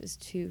 Life is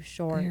too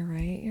short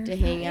to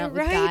hang out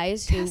with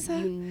guys who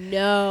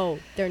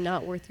they're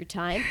not worth your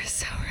time. You're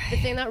so right. The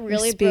thing that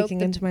really broke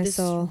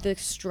soul. The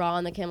straw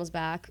on the camel's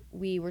back,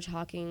 we were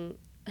talking,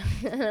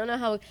 I don't know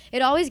how,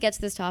 it always gets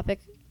this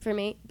topic for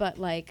me, but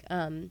like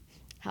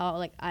how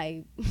like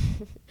I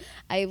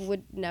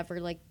would never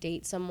like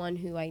date someone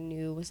who I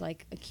knew was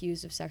like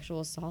accused of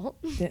sexual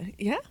assault.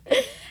 Yeah.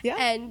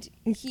 And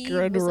he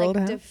was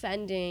like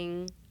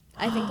defending,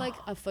 I think like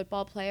a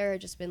football player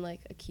had just been like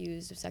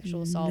accused of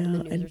sexual assault in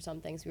the news or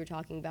something. So we were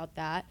talking about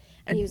that,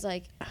 and he was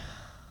like,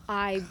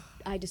 I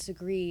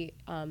disagree.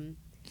 I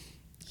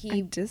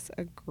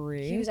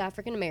disagree. He was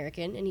African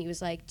American, and he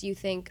was like, do you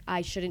think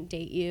I shouldn't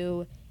date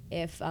you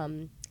if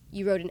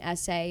you wrote an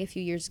essay a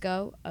few years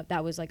ago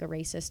that was like a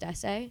racist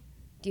essay?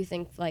 Do you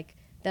think like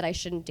that I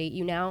shouldn't date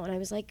you now? And I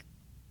was like,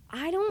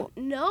 I don't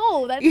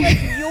know. That's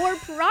like your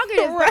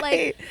prerogative. But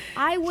like,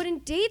 I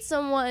wouldn't date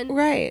someone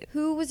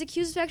who was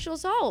accused of sexual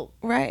assault.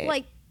 Right.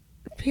 Like,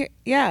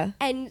 yeah.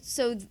 And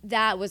so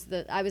I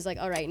was like,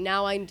 all right,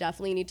 now I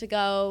definitely need to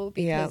go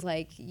because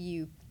like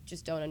you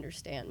just don't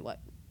understand what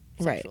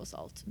sexual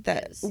assault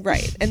is.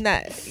 Right. And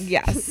that,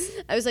 yes.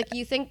 I was like,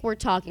 you think we're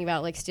talking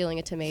about like stealing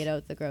a tomato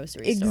at the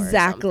grocery store?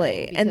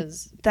 Exactly.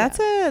 Because,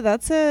 and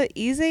that's a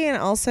easy and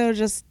also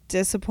just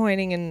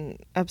disappointing and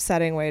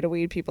upsetting way to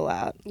weed people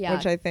out,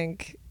 which I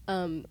think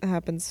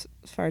happens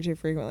far too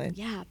frequently.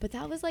 Yeah, but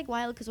that was like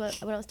wild because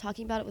when I was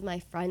talking about it with my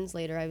friends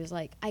later, I was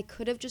like, I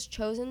could have just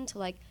chosen to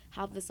like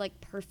have this like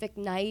perfect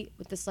night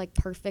with this like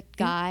perfect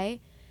guy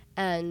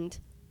and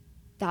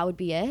that would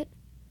be it.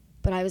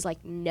 But I was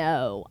like,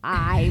 no,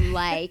 I'm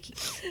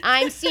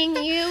seeing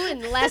you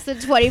in less than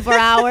 24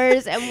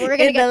 hours, and we're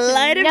going to get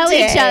to know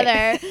each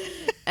other.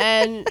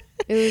 And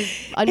it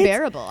was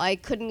unbearable. I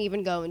couldn't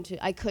even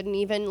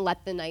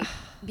let the night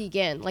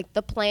begin. Like,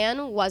 the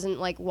plan wasn't,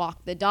 like,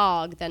 walk the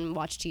dog, then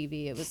watch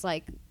TV. It was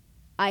like,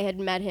 I had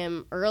met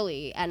him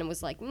early, and it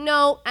was like,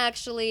 no,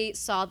 actually,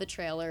 saw the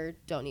trailer,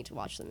 don't need to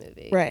watch the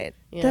movie. Right.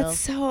 That's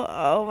so,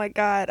 oh, my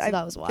God. So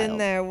that was wild. I've been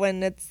there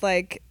when it's,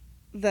 like,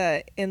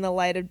 in the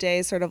light of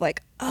day sort of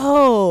like,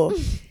 oh,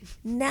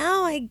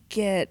 now I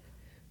get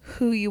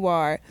who you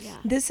are. Yeah.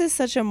 This is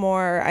such a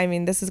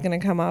this is going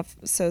to come off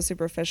so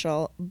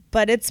superficial,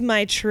 but it's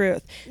my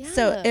truth. Yeah.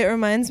 So it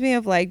reminds me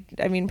of like,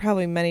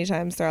 probably many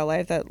times throughout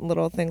life that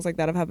little things like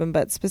that have happened,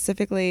 but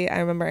specifically I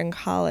remember in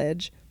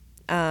college,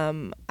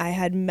 I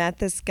had met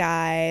this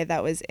guy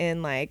that was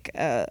in like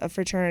a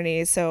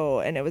fraternity. So,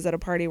 and it was at a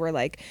party where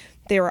like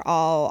they were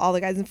all the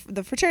guys in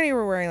the fraternity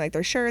were wearing like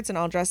their shirts and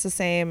all dressed the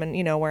same and,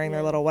 you know, wearing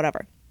their little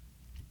whatever.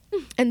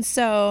 And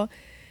so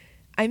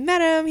I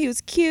met him. He was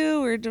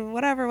cute. We were doing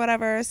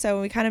whatever.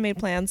 So we kind of made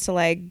plans to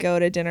like go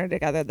to dinner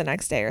together the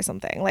next day or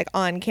something, like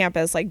on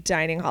campus, like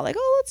dining hall, like,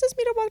 oh, let's just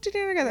meet up, walk to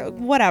dinner together,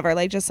 whatever,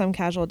 like just some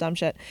casual dumb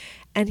shit.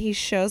 And he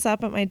shows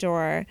up at my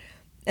door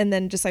and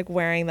then just like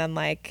wearing then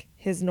like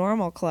his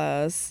normal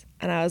clothes.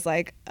 And I was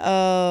like,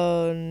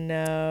 oh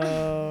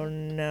no.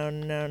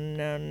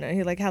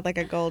 He like had like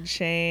a gold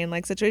chain,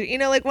 like situation, you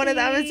know, like one of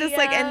them. I was just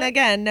like, and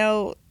again,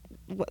 no,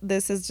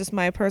 this is just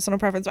my personal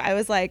preference. I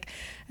was like,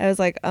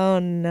 oh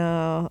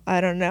no,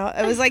 I don't know.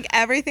 It was like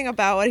everything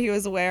about what he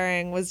was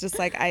wearing was just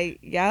like, I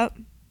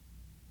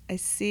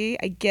see,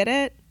 I get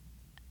it.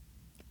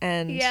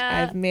 And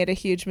I've made a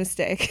huge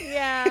mistake.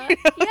 Yeah. You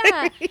know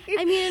yeah.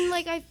 I mean?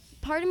 Like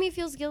part of me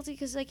feels guilty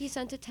because like he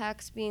sent a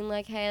text being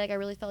like, hey, like I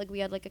really felt like we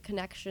had like a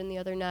connection the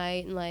other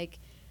night and like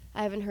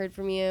I haven't heard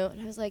from you. And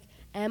I was like,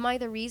 am I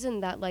the reason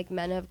that like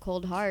men have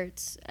cold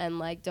hearts and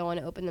like don't want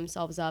to open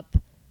themselves up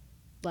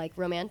like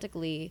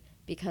romantically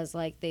because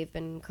like they've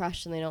been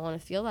crushed and they don't want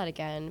to feel that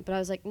again? But I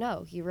was like,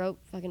 no, he wrote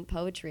fucking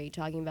poetry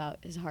talking about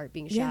his heart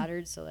being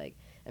shattered. So like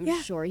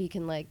I'm sure he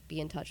can like be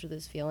in touch with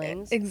his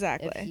feelings.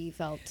 Exactly. If he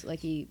felt like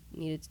he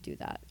needed to do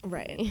that.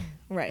 Right.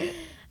 Right.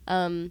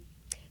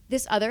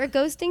 This other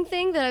ghosting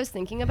thing that I was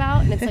thinking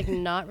about, and it's like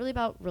not really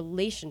about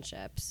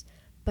relationships,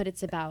 but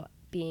it's about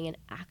being an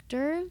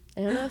actor.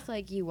 I don't know if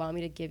like you want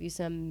me to give you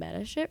some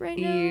meta shit right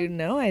now. You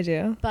know I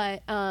do.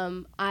 But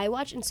I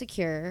watch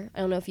Insecure. I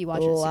don't know if you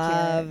watch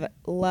Insecure.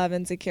 Love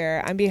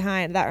Insecure. I'm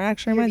behind. That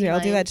actually reminds me. I'll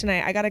do that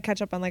tonight. I got to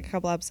catch up on like a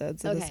couple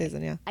episodes of the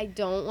season. Yeah. I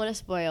don't want to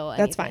spoil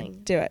anything. That's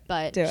fine. Do it.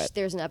 But do it.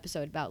 There's an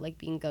episode about like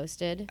being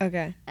ghosted.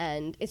 Okay.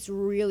 And it's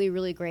really,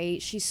 really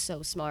great. She's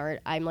so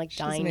smart. I'm like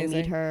dying to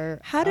meet her.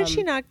 How did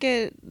she not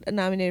get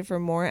nominated for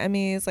more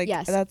Emmys? Like,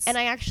 yes. And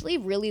I actually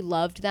really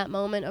loved that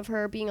moment of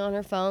her being on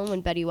her phone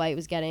when Betty White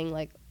was getting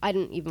like, I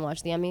didn't even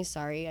watch the Emmys.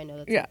 Sorry, I know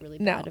that's like, really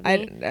bad of me. I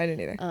didn't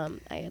either.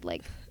 I had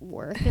like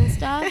work and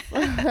stuff.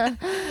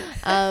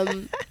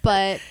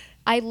 But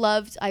I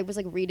was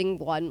like reading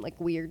one like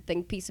weird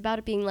thing piece about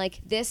it being like,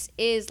 this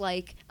is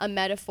like a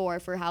metaphor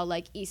for how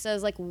like Issa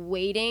is like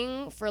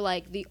waiting for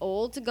like the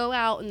old to go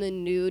out and the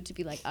new to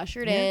be like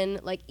ushered in.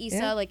 Like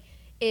Issa like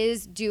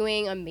is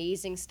doing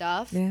amazing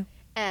stuff. Yeah.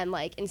 And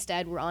like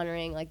instead we're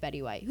honoring like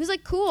Betty White, who's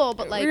like cool,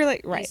 but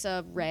like,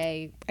 Issa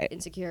Rae,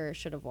 Insecure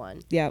should have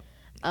won. Yep.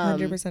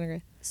 100%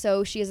 agree.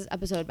 So she has this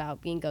episode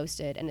about being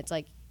ghosted, and it's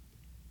like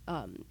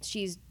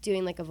she's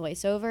doing like a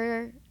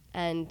voiceover,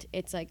 and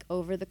it's like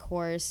over the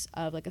course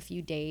of like a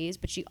few days,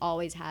 but she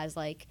always has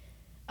like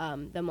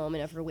the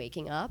moment of her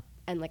waking up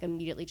and like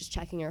immediately just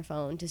checking her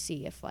phone to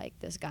see if like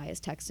this guy has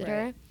texted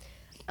her.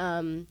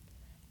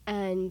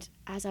 And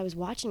as I was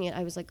watching it,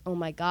 I was like, oh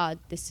my God,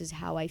 this is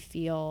how I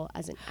feel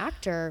as an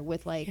actor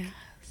with like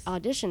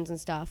auditions and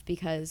stuff,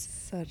 because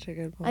such a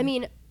good point. I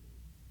mean,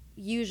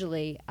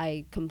 usually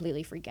I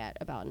completely forget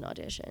about an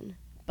audition,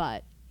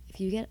 but if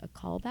you get a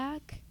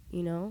callback,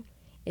 you know,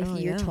 if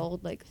you're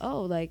told like,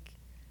 oh, like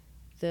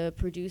the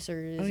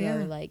producers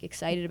are like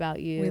excited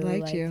about you, we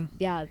liked like, you,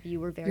 you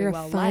were very you're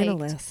well a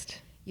finalist.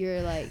 Liked.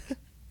 You're like,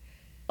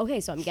 okay,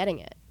 so I'm getting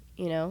it,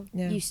 you know.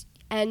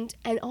 And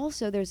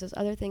also there's this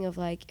other thing of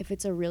like, if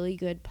it's a really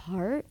good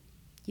part,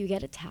 you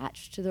get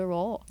attached to the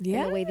role in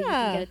a way that you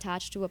can get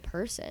attached to a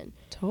person.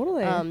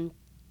 Totally.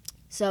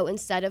 So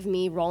instead of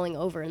me rolling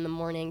over in the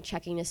morning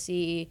checking to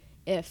see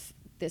if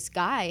this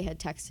guy had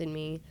texted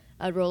me,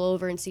 I'd roll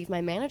over and see if my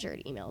manager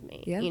had emailed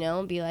me, you know,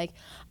 and be like,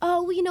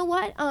 oh, well, you know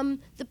what?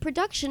 The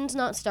production's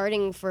not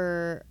starting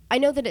for, I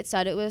know that it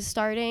said it was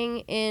starting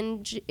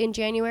in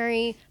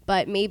January,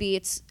 but maybe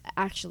it's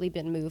actually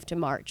been moved to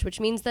March, which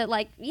means that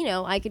like, you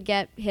know, I could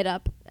get hit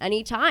up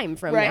any time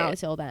from now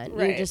till then.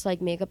 You just like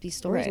make up these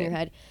stories in your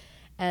head.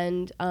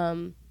 And,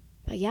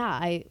 but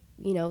yeah,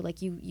 you know,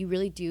 like you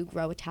really do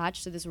grow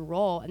attached to this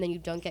role, and then you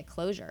don't get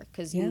closure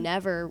because you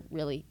never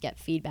really get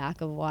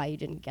feedback of why you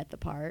didn't get the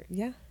part.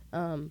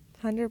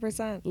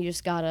 100%. You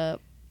just gotta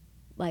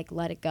like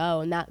let it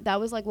go. And that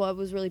was like what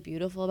was really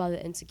beautiful about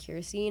the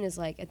Insecure scene is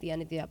like at the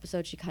end of the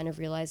episode she kind of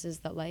realizes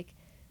that like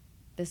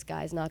this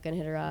guy's not gonna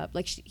hit her up.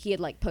 Like he had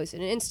like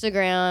posted an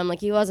Instagram,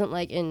 like he wasn't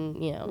like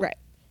in, you know,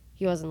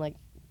 he wasn't like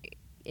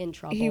in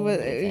trouble. He was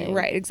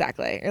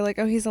exactly. You're like,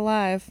 oh, he's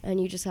alive,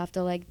 and you just have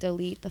to like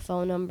delete the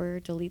phone number,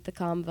 delete the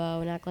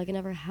convo, and act like it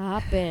never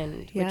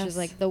happened. Which is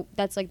like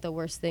that's like the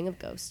worst thing of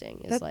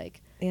ghosting is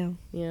like, you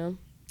know.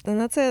 And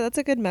that's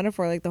a good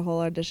metaphor, like the whole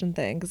audition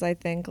thing, because I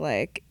think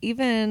like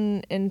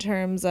even in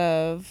terms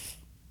of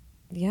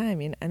I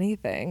mean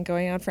anything,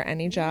 going out for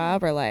any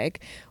job, or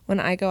like when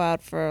I go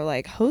out for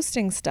like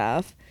hosting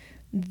stuff,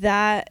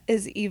 that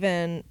is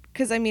even.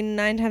 Because, I mean,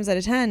 9 times out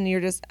of 10,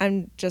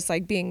 I'm just,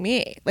 like, being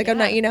me. Like, I'm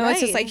not, you know, it's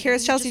just, like,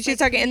 here's Chelsea, she's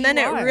talking. And then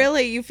it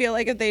really, you feel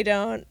like if they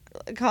don't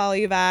call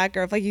you back,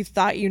 or if, like, you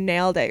thought you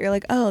nailed it, you're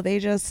like, oh, they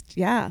just,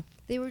 I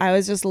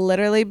was just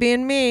literally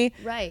being me.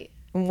 Right.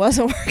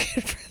 wasn't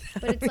working for them.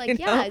 But it's like,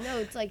 yeah, no,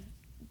 it's like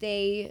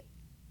they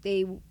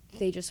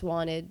just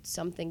wanted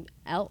something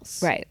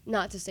else. Right.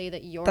 Not to say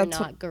that you're That's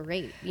not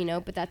great, you know,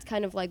 but that's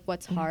kind of like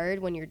what's hard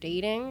when you're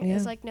dating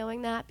is like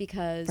knowing that,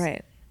 because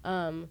right.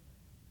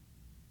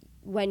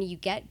 when you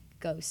get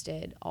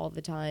ghosted all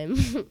the time,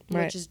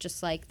 Right. which is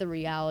just like the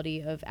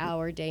reality of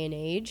our day and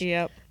age.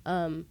 Yep.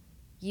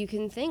 You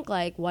can think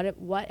like, what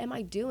am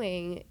I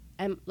doing?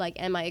 Am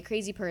I a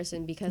crazy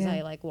person because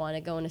I like want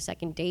to go on a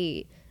second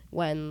date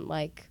when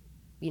like,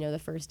 you know, the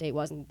first date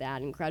wasn't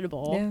that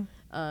incredible.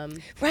 Yeah.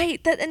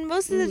 Right. That, and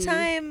most of the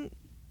time,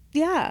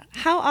 yeah.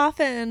 How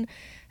often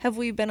have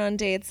we been on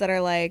dates that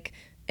are like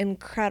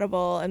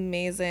incredible,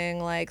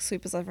 amazing, like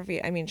sweep us off our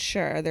feet? I mean,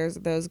 sure, there's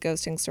those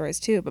ghosting stories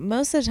too, but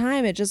most of the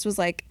time it just was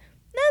like,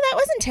 no, that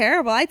wasn't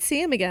terrible. I'd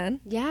see him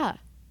again. Yeah.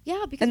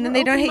 Yeah. Because And then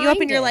they don't hit you up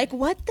and you're like,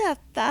 what the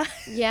fuck?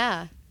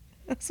 Yeah.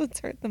 That's what's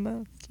hurt the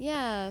most.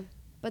 Yeah.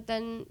 But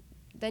then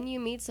you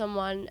meet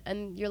someone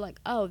and you're like,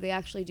 oh, they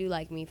actually do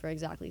like me for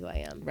exactly who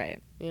I am.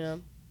 Right. You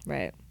know?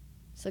 Right.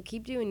 So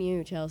keep doing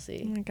you,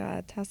 Chelsea. Oh my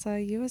God,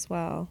 Tessa, you as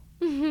well.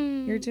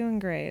 You're doing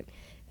great.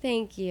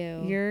 Thank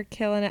you. You're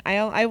killing it.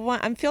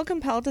 I feel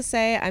compelled to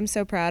say I'm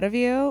so proud of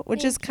you,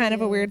 which is kind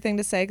of a weird thing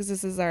to say because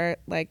this is our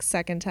like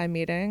second time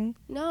meeting.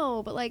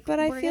 No, but like,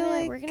 I feel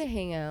like we're gonna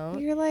hang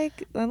out. You're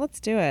like, let's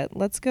do it.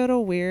 Let's go to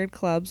weird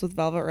clubs with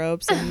velvet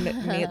ropes and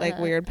meet like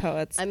weird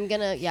poets. You're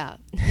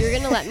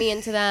gonna let me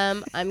into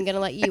them. I'm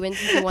gonna let you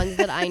into the ones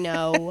that I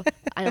know.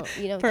 I don't,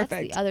 you know. Perfect.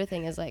 That's the other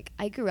thing is like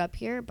I grew up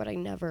here, but I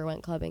never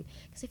went clubbing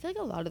because I feel like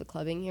a lot of the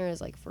clubbing here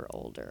is like for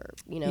older,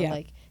 you know,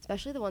 like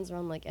especially the ones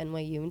around like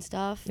NYU and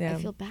stuff. Yeah.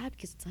 I feel bad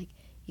because it's like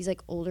these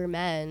like older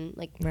men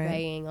like Right.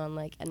 preying on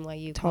like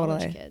NYU Totally.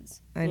 college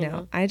kids. I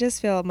know. I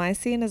just feel my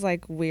scene is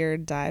like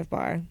weird dive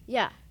bar.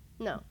 Yeah.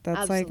 No.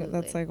 That's absolutely.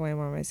 that's like way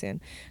more my scene.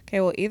 Okay,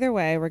 well either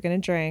way, we're gonna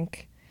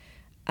drink.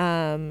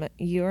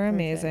 You are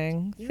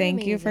amazing.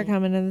 Thank you for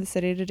coming into the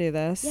city to do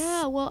this.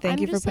 Yeah, well, thank I'm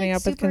you just for putting like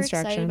up with super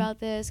construction. excited about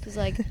this because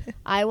like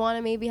I want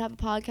to maybe have a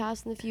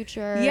podcast in the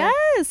future.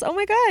 Yes. Oh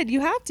my God,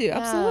 you have to. Yeah,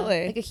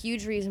 Absolutely. like a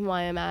huge reason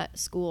why I'm at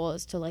school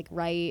is to like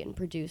write and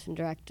produce and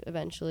direct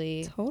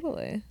eventually.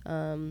 Totally.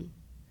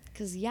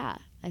 Because yeah,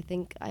 I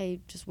think I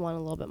just want a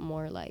little bit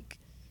more like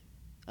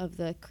of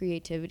the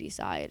creativity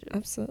side of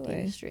Absolutely. the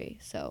industry.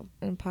 So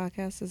And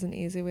podcast is an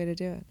easy way to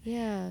do it.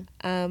 yeah.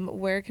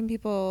 Where can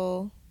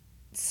people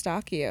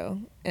stalk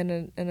you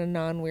in a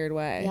non-weird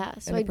way? Yeah,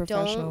 so in a I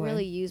professional don't way?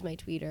 really use my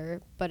Twitter,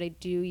 but I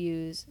do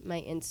use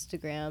my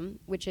Instagram,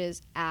 which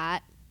is at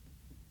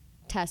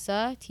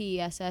Tessa,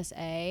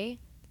 TESSA,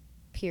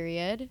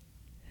 period,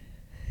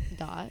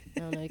 dot, I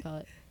don't know how you call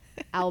it,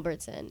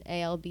 Albertson,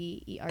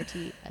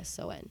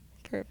 ALBERTSON.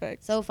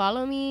 Perfect. So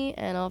follow me,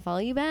 and I'll follow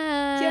you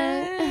back.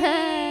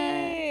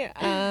 Yay!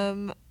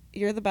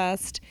 You're the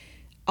best.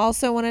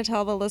 Also want to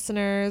tell the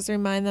listeners,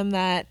 remind them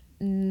that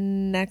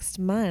next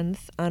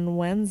month on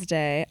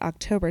Wednesday,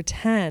 October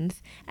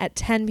 10th at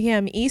 10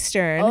 p.m.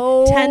 Eastern,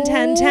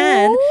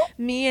 10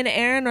 me and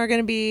Aaron are going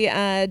to be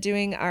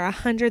doing our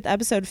 100th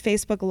episode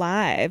Facebook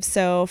Live.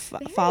 So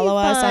follow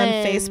us on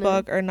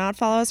Facebook, or not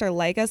follow us, or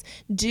like us.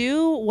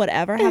 Do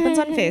whatever happens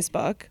on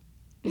Facebook.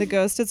 The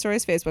Ghosted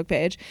Stories Facebook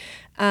page.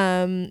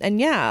 And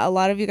yeah, a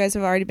lot of you guys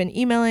have already been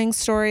emailing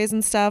stories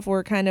and stuff.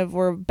 We're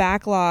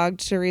backlogged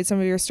to read some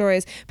of your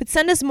stories, but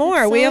send us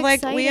more. So we have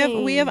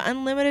exciting.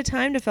 unlimited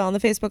time to fill on the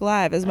Facebook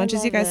Live. As much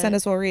as you guys send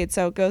us, we'll read.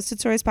 So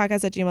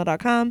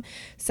ghostedstoriespodcast@gmail.com.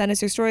 Send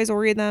us your stories. We'll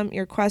read them.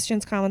 Your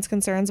questions, comments,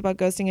 concerns about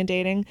ghosting and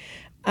dating.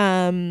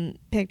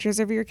 Pictures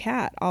of your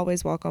cat,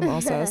 always welcome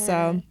also.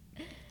 So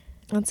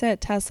that's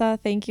it. Tessa,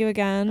 thank you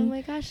again. Oh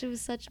my gosh, it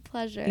was such a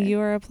pleasure. You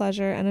are a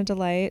pleasure and a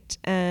delight,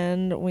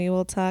 and we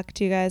will talk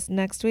to you guys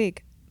next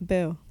week.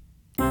 Boo.